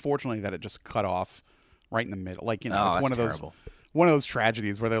say, unfortunately, that it just cut off right in the middle. Like, it's one of those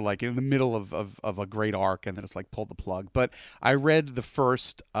tragedies where they're like in the middle of a great arc, and then it's like pulled the plug. But I read the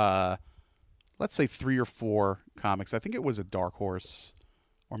first, let's say 3 or 4 comics. I think it was a Dark Horse,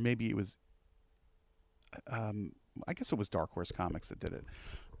 or maybe it was. I guess it was Dark Horse Comics that did it.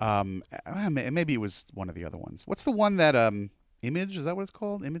 Maybe it was one of the other ones. What's the one that Image? Is that what it's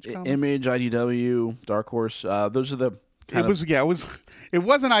called? Image Comics? Image, IDW, Dark Horse. Those are the. It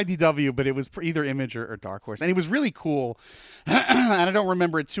wasn't IDW, but it was either Image or Dark Horse, and it was really cool. And I don't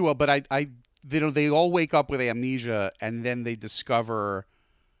remember it too well, but they all wake up with amnesia, and then they discover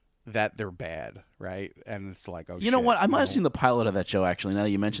that they're bad, right? And it's like, oh, you know what? I might have seen the pilot of that show actually. Now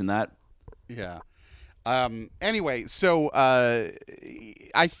that you mentioned that, yeah. Anyway, so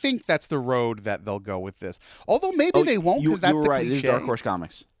I think that's the road that they'll go with this. Although maybe they won't, because that's the right. cliche. It is Dark Horse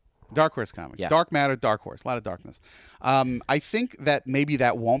Comics. Dark Horse Comics. Yeah. Dark Matter, Dark Horse. A lot of darkness. I think that maybe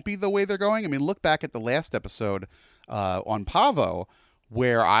that won't be the way they're going. I mean, look back at the last episode on Pavo,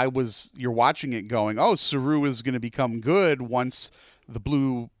 where you're watching it going, oh, Saru is going to become good once the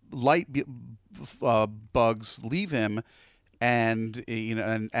blue light bugs leave him. And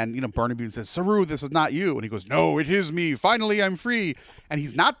Burnaby says, "Saru, this is not you," and he goes, "No, it is me. Finally, I'm free." And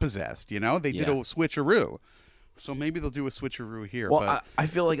he's not possessed. They did a switcheroo, so maybe they'll do a switcheroo here. Well, but I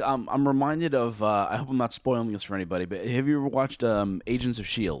feel like I'm reminded of. I hope I'm not spoiling this for anybody, but have you ever watched Agents of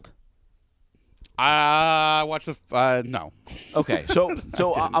S.H.I.E.L.D.? I watched no. Okay, so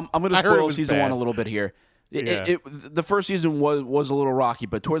I'm going to spoil season 1 a little bit here. The first season was a little rocky,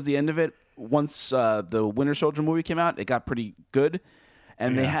 but towards the end of it, once the Winter Soldier movie came out, it got pretty good,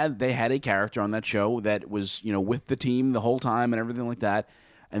 and they had a character on that show that was with the team the whole time and everything like that.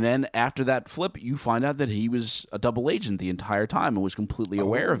 And then after that flip, you find out that he was a double agent the entire time and was completely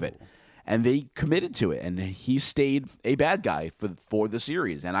aware of it. And they committed to it, and he stayed a bad guy for the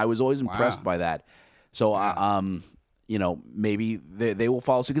series, and I was always impressed by that. So maybe they will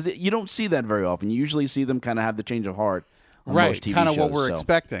follow suit, because you don't see that very often. You usually see them kind of have the change of heart. Right, kind of what we're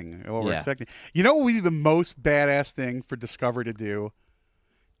expecting. You know what would be the most badass thing for Discovery to do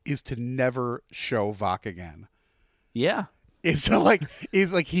is to never show Vok again. Yeah. It's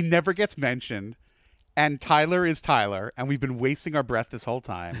like he never gets mentioned, and Tyler is Tyler, and we've been wasting our breath this whole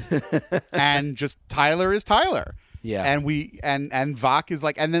time. And just Tyler is Tyler. Yeah. And and Vok is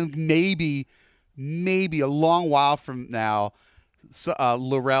like, and then maybe a long while from now,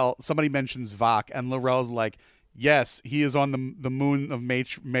 Lorel, somebody mentions Vok, and Lorel's like, yes, he is on the moon of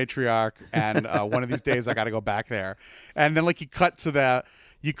Matriarch, and one of these days I got to go back there. And then you cut to that.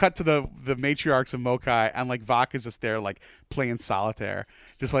 you cut to the matriarchs of Mokai, and like Vok is just there like playing solitaire,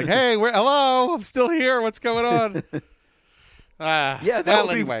 just like, hey, hello, I'm still here. What's going on? Yeah, that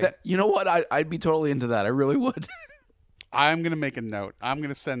would be. You know what? I'd be totally into that. I really would. I'm going to make a note. I'm going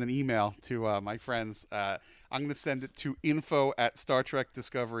to send an email to my friends. I'm going to send it to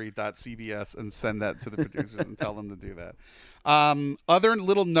info@StarTrekDiscovery.cbs and send that to the producers and tell them to do that. Other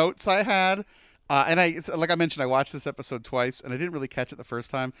little notes I had, like I mentioned, I watched this episode twice, and I didn't really catch it the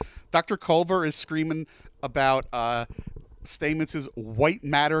first time. Dr. Culver is screaming about Stamets' white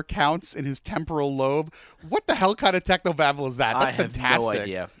matter counts in his temporal lobe. What the hell kind of technobabble is that? That's fantastic. I have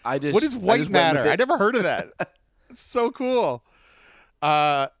no idea. What is white matter? I never heard of that. It's so cool.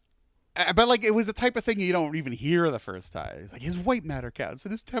 But like it was the type of thing you don't even hear the first time. It's like his white matter counts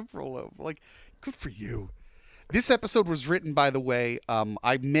in his temporal lobe. Like, good for you. This episode was written, by the way.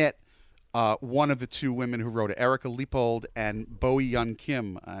 I met one of the two women who wrote it, Erica Leopold and Bowie Yun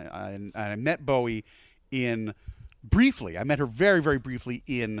Kim. I met Bowie briefly. I met her very, very briefly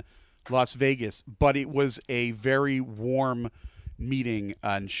in Las Vegas, but it was a very warm meeting,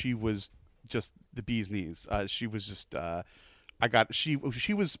 and she was just the bee's knees. She was just she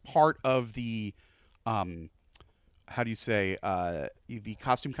was part of the the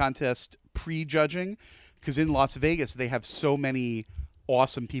costume contest pre-judging, because in Las Vegas they have so many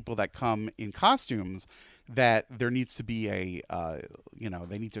awesome people that come in costumes that there needs to be they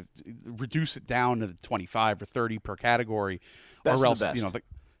need to reduce it down to 25 or 30 per category, best or else the best.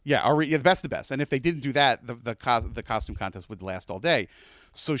 The best of the best. And if they didn't do that, the costume contest would last all day.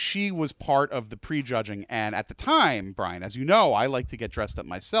 So she was part of the pre-judging. And at the time, Brian, as you know, I like to get dressed up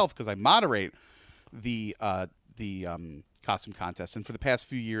myself because I moderate the costume contest. And for the past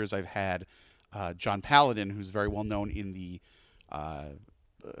few years, I've had John Paladin, who's very well known in the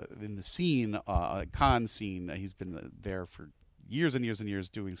scene, con scene. He's been there for years and years and years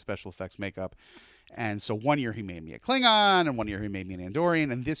doing special effects makeup. And so one year he made me a Klingon, and one year he made me an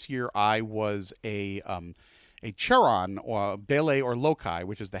Andorian, and this year I was a Charon, or Bele or Lokai,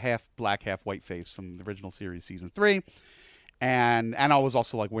 which is the half black, half white face from the original series, season 3. And I was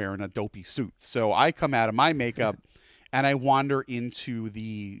also like wearing a dopey suit. So I come out of my makeup and I wander into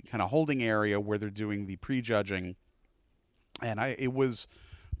the kind of holding area where they're doing the prejudging. And it was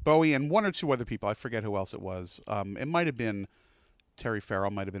Bowie and one or two other people. I forget who else it was. It might have been Terry Farrell,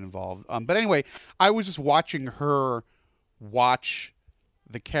 might have been involved. But anyway, I was just watching her watch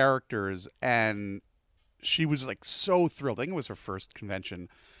the characters, and she was like so thrilled. I think it was her first convention,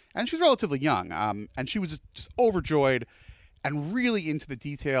 and she's relatively young. And she was just overjoyed and really into the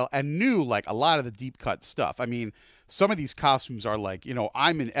detail and knew like a lot of the deep cut stuff. I mean, some of these costumes are like,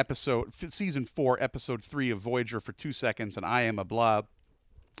 I'm in season 4, episode 3 of Voyager for 2 seconds, and I am a blah.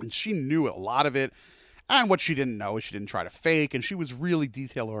 And she knew a lot of it. And what she didn't know is she didn't try to fake, and she was really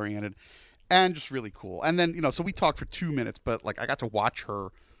detail oriented and just really cool. And then, so we talked for 2 minutes, but like I got to watch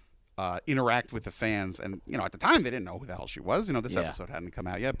her interact with the fans. And, at the time they didn't know who the hell she was. This episode hadn't come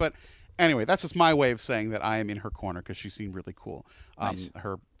out yet. But anyway, that's just my way of saying that I am in her corner because she seemed really cool. Nice.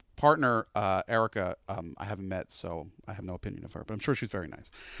 Her partner, Erica, I haven't met, so I have no opinion of her, but I'm sure she's very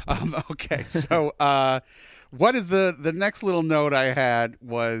nice. Okay, so what is the next little note I had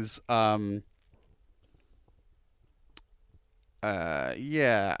was...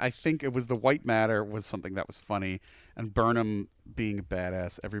 I think it was the white matter was something that was funny, and Burnham being a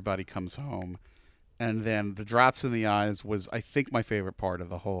badass. Everybody comes home, and then the drops in the eyes was, I think, my favorite part of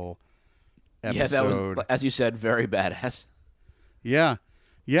the whole episode. Yeah, that was, as you said, very badass. Yeah.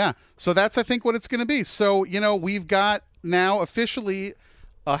 So that's, I think, what it's going to be. So we've got now officially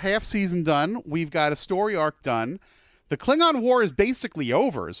a half season done. We've got a story arc done. The Klingon War is basically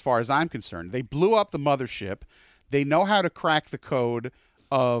over, as far as I'm concerned. They blew up the mothership. They know how to crack the code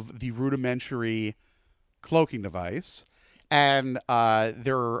of the rudimentary cloaking device, and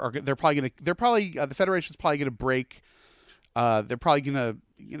the Federation's probably going to break. They're probably going to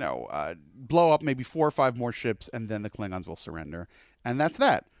blow up maybe 4 or 5 more ships, and then the Klingons will surrender, and that's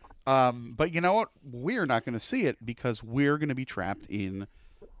that. But you know what? We're not going to see it because we're going to be trapped in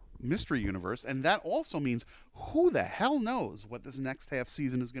Mystery Universe, and that also means who the hell knows what this next half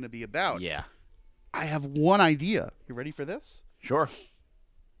season is going to be about. Yeah. I have one idea. You ready for this? Sure.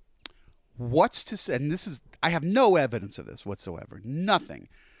 What's to say, and I have no evidence of this whatsoever. Nothing.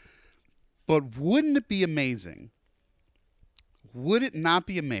 But wouldn't it be amazing? Would it not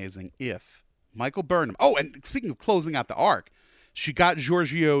be amazing if Michael Burnham... Oh, and speaking of closing out the arc, she got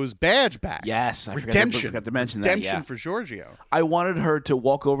Giorgio's badge back. Yes, I forgot to mention that. Redemption for Giorgio. I wanted her to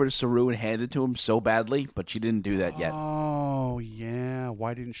walk over to Saru and hand it to him so badly, but she didn't do that yet. Oh, yeah.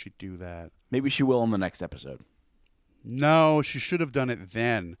 Why didn't she do that? Maybe she will in the next episode. No, she should have done it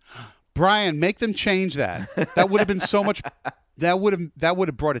then. Brian, make them change that. That would have been so much. That would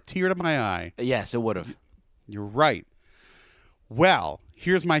have brought a tear to my eye. Yes, it would have. You're right. Well,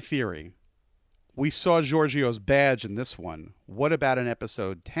 here's my theory. We saw Giorgio's badge in this one. What about in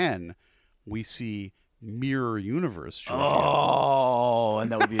episode 10? We see Mirror Universe Giorgio. Oh,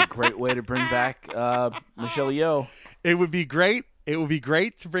 and that would be a great way to bring back Michelle Yeoh. It would be great. It would be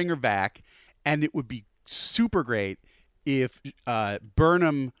great to bring her back, and it would be super great if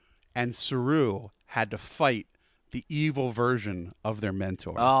Burnham and Saru had to fight the evil version of their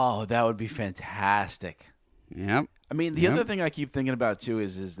mentor. Oh, that would be fantastic. Yep. I mean, the other thing I keep thinking about, too,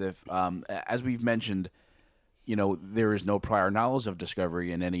 is that, as we've mentioned, there is no prior knowledge of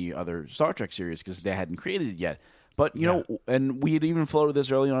Discovery in any other Star Trek series because they hadn't created it yet. But, you know, and we had even floated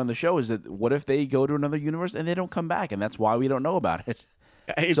this early on in the show, is that what if they go to another universe and they don't come back? And that's why we don't know about it.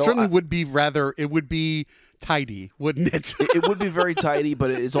 It certainly would be tidy, wouldn't it? It would be very tidy,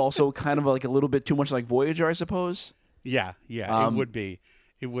 but it's also kind of like a little bit too much like Voyager, I suppose. Yeah, it would be.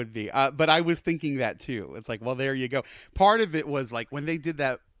 It would be. But I was thinking that too. It's like, well, there you go. Part of it was like when they did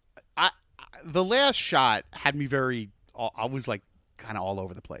that, the last shot had me I was like kind of all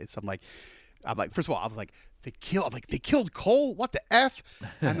over the place. I'm like, first of all, I was like, they killed Cole. What the F?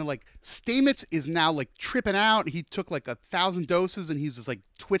 And then like Stamets is now like tripping out. He took like 1,000 doses and he's just like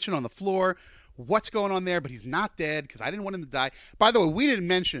twitching on the floor. What's going on there? But he's not dead because I didn't want him to die. By the way, we didn't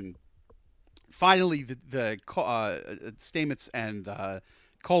mention finally the Stamets and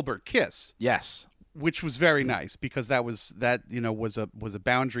Colbert kiss. Yes. Which was very nice because that was a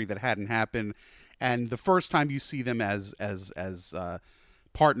boundary that hadn't happened, and the first time you see them as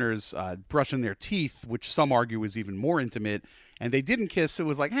partners brushing their teeth, which some argue is even more intimate, and they didn't kiss. It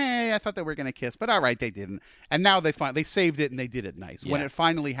was like, hey, I thought they were going to kiss, but all right, they didn't. And now they saved it and they did it nice. Yeah. When it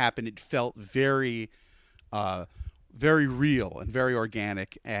finally happened, it felt very, very real and very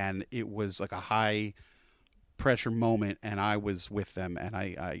organic, and it was like a high pressure moment, and I was with them, and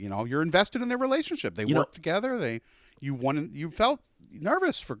I you're invested in their relationship. They worked together. You felt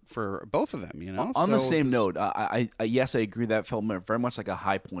nervous for both of them. On the same note, I yes, I agree that felt very much like a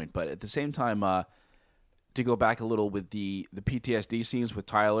high point, but at the same time, to go back a little with the PTSD scenes with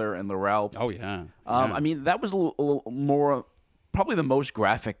Tyler and Laurel. Oh yeah. I mean that was a little more, probably the most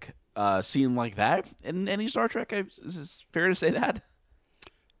graphic scene like that in any Star Trek. Is it fair to say that?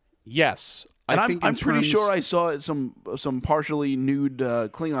 Yes. And I'm pretty sure I saw some partially nude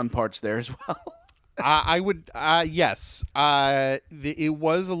Klingon parts there as well. I would, yes. It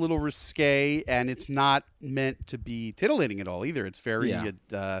was a little risque, and it's not meant to be titillating at all either. It's very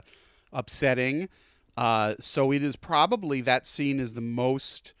upsetting. So it is probably, that scene is the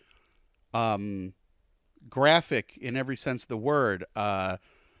most graphic in every sense of the word.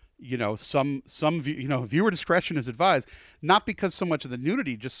 Viewer discretion is advised, not because so much of the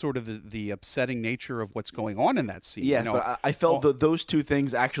nudity, just sort of the upsetting nature of what's going on in that scene. Yeah, but I felt that those two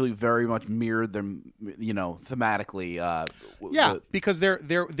things actually very much mirrored them, thematically. Because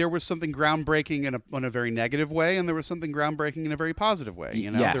there was something groundbreaking in a very negative way, and there was something groundbreaking in a very positive way.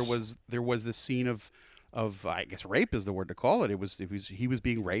 Yes. There was this scene of I guess rape is the word to call it. He was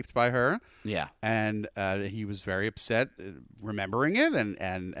being raped by her. Yeah. And he was very upset remembering it,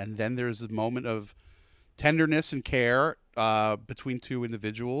 and then there's a moment of tenderness and care between two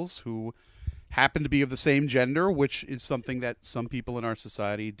individuals who happen to be of the same gender, which is something that some people in our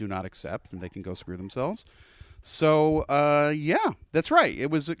society do not accept, and they can go screw themselves. So that's right.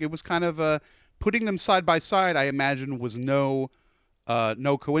 It was kind of putting them side by side. I imagine was no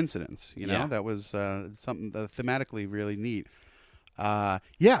coincidence. That was something thematically really neat. So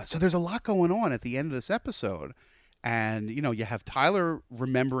there's a lot going on at the end of this episode. And, you have Tyler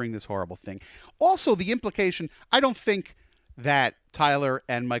remembering this horrible thing. Also, the implication, I don't think that Tyler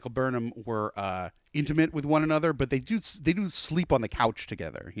and Michael Burnham were intimate with one another, but they do sleep on the couch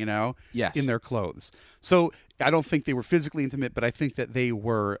together, Yes. in their clothes. So I don't think they were physically intimate, but I think that they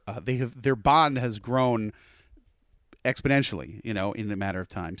were, their bond has grown exponentially, in a matter of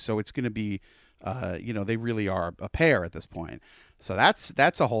time. So it's going to be, they really are a pair at this point. So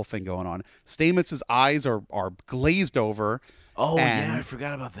that's a whole thing going on. Stamets' eyes are glazed over. Oh, yeah, I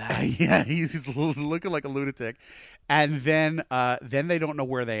forgot about that. Yeah, he's looking like a lunatic. And then they don't know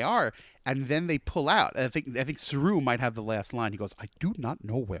where they are. And then they pull out. I think Saru might have the last line. He goes, "I do not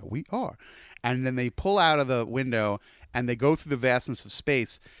know where we are." And then they pull out of the window and they go through the vastness of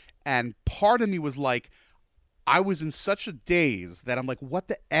space. And part of me was like, I was in such a daze that I'm like, what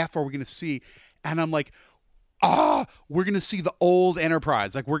the F are we going to see? And I'm like, we're going to see the old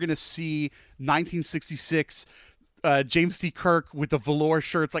Enterprise. Like, we're going to see 1966 James T. Kirk with the velour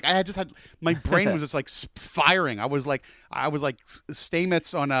shirts. Like I had my brain was just like firing. I was like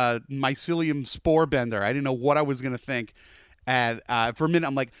Stamets on a mycelium spore bender. I didn't know what I was gonna think. And for a minute,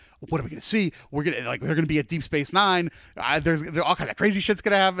 I'm like, what are we gonna see? They're gonna be at Deep Space Nine. There's all kinds of crazy shit's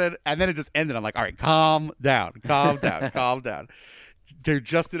gonna happen. And then it just ended. I'm like, all right, calm down, calm down. They're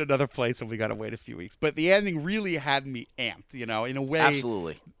just in another place, and we gotta wait a few weeks. But the ending really had me amped. In a way.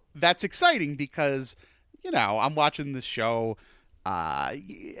 Absolutely. That's exciting because I'm watching this show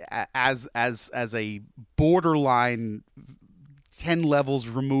as a borderline 10 levels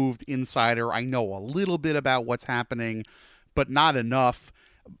removed insider. I know a little bit about what's happening, but not enough.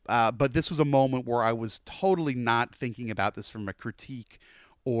 But this was a moment where I was totally not thinking about this from a critique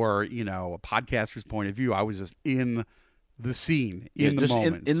or, a podcaster's point of view. I was just in the scene, in the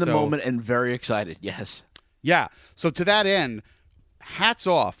moment. In the moment and very excited, yes. Yeah. So to that end, hats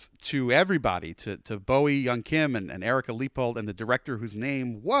off to everybody, to Bowie Young Kim and Erica Leopold and the director whose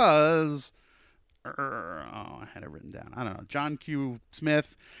name was... I had it written down. I don't know. John Q.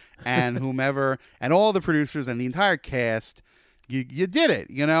 Smith and whomever and all the producers and the entire cast. You did it,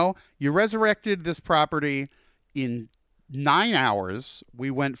 You resurrected this property in 9 hours. We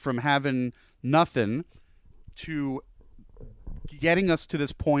went from having nothing to getting us to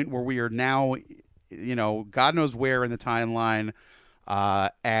this point where we are now, God knows where in the timeline.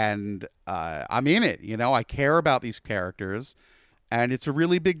 And I'm in it. I care about these characters. And it's a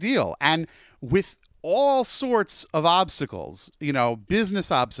really big deal. And with all sorts of obstacles,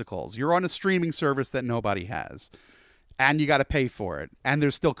 business obstacles, you're on a streaming service that nobody has. And you got to pay for it. And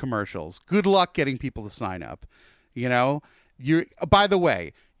there's still commercials. Good luck getting people to sign up. By the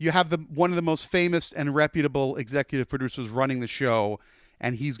way, you have one of the most famous and reputable executive producers running the show.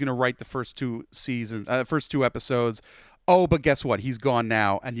 And he's going to write the first two episodes. Oh, but guess what? He's gone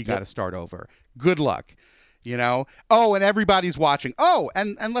now. And you got to start over. Good luck. Oh, and everybody's watching. Oh,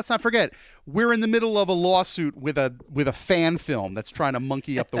 and let's not forget, we're in the middle of a lawsuit with a fan film that's trying to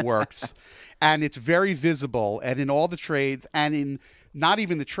monkey up the works, and it's very visible, and in all the trades, and in not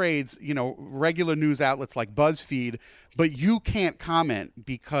even the trades, regular news outlets like BuzzFeed, but you can't comment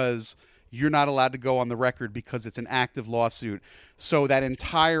because you're not allowed to go on the record because it's an active lawsuit. So that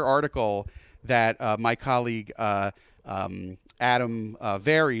entire article that my colleague Adam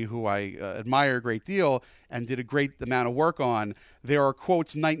Very, who I admire a great deal and did a great amount of work on, there are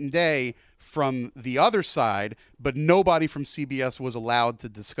quotes night and day from the other side, but nobody from CBS was allowed to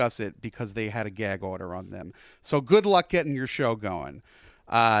discuss it because they had a gag order on them. So good luck getting your show going.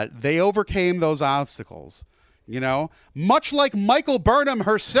 They overcame those obstacles, much like Michael Burnham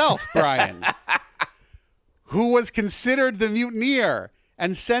herself, Brian, who was considered the mutineer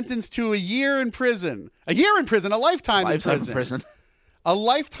and sentenced to a lifetime in prison. A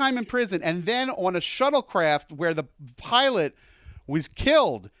lifetime in prison. And then on a shuttlecraft where the pilot was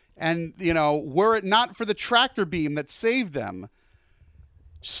killed. And, were it not for the tractor beam that saved them,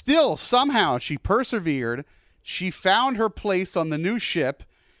 still, somehow, she persevered. She found her place on the new ship.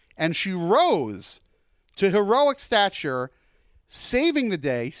 And she rose to heroic stature, saving the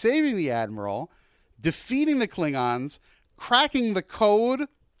day, saving the Admiral, defeating the Klingons, cracking the code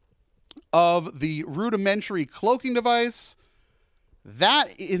of the rudimentary cloaking device.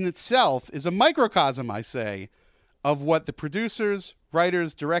 That in itself is a microcosm, I say, of what the producers,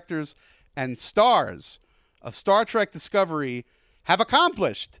 writers, directors, and stars of Star Trek Discovery have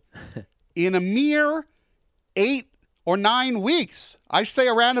accomplished in a mere 8 or 9 weeks. I say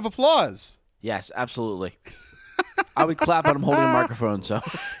a round of applause. Yes, absolutely. I would clap when I'm holding a microphone. So,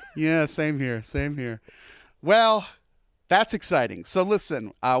 yeah, same here. Well, that's exciting. So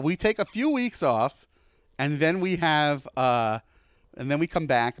listen, we take a few weeks off, and then we have, and then we come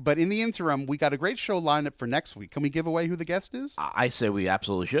back. But in the interim, we got a great show lined up for next week. Can we give away who the guest is? I say we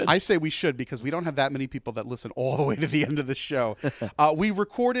absolutely should. I say we should because we don't have that many people that listen all the way to the end of the show. We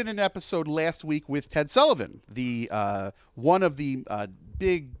recorded an episode last week with Ted Sullivan, the one of the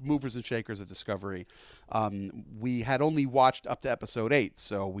big movers and shakers of Discovery. We had only watched up to episode 8,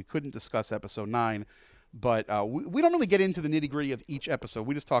 so we couldn't discuss episode 9. But we don't really get into the nitty-gritty of each episode.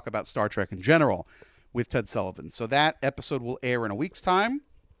 We just talk about Star Trek in general with Ted Sullivan. So that episode will air in a week's time.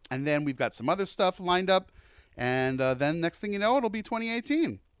 And then we've got some other stuff lined up. And then next thing you know, it'll be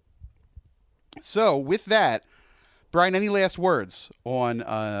 2018. So with that, Brian, any last words on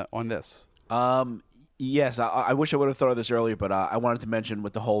this? Yes, I wish I would have thought of this earlier, but I wanted to mention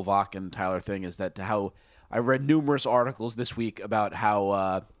with the whole Vok and Tyler thing is that how I read numerous articles this week about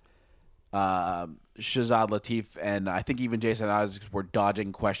how Shazad Latif and I think even Jason Isaacs were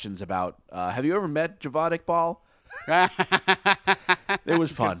dodging questions about have you ever met Javad Iqbal? It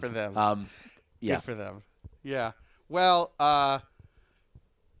was fun. Good for them. Yeah. Good for them. Yeah. Well,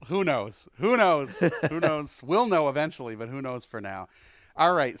 who knows? Who knows? Who knows? We'll know eventually, but who knows for now?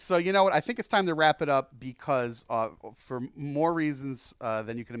 All right. So you know what? I think it's time to wrap it up because for more reasons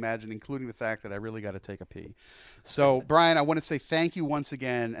than you can imagine, including the fact that I really got to take a pee. So, Brian, I want to say thank you once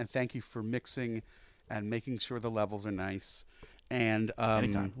again, and thank you for mixing and making sure the levels are nice. And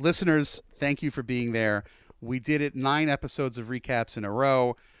listeners, thank you for being there. We did it 9 episodes of recaps in a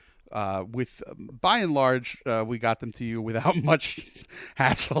row. With by and large, we got them to you without much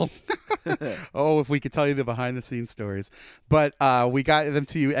hassle. Oh, if we could tell you the behind-the-scenes stories. But we got them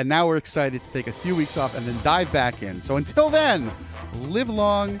to you, and now we're excited to take a few weeks off and then dive back in. So until then, live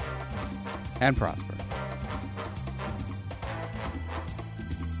long and prosper.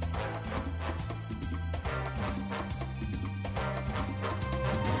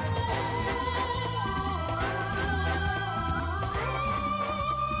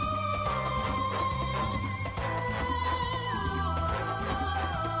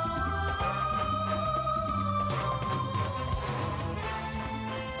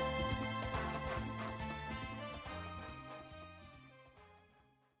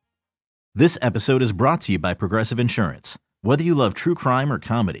 This episode is brought to you by Progressive Insurance. Whether you love true crime or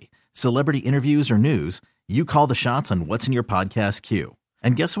comedy, celebrity interviews or news, you call the shots on what's in your podcast queue.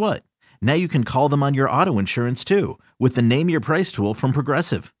 And guess what? Now you can call them on your auto insurance too with the Name Your Price tool from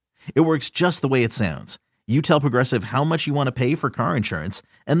Progressive. It works just the way it sounds. You tell Progressive how much you want to pay for car insurance,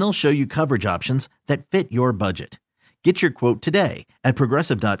 and they'll show you coverage options that fit your budget. Get your quote today at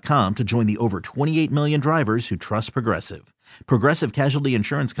Progressive.com to join the over 28 million drivers who trust Progressive. Progressive Casualty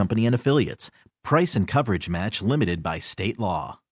Insurance Company and Affiliates. Price and coverage match limited by state law.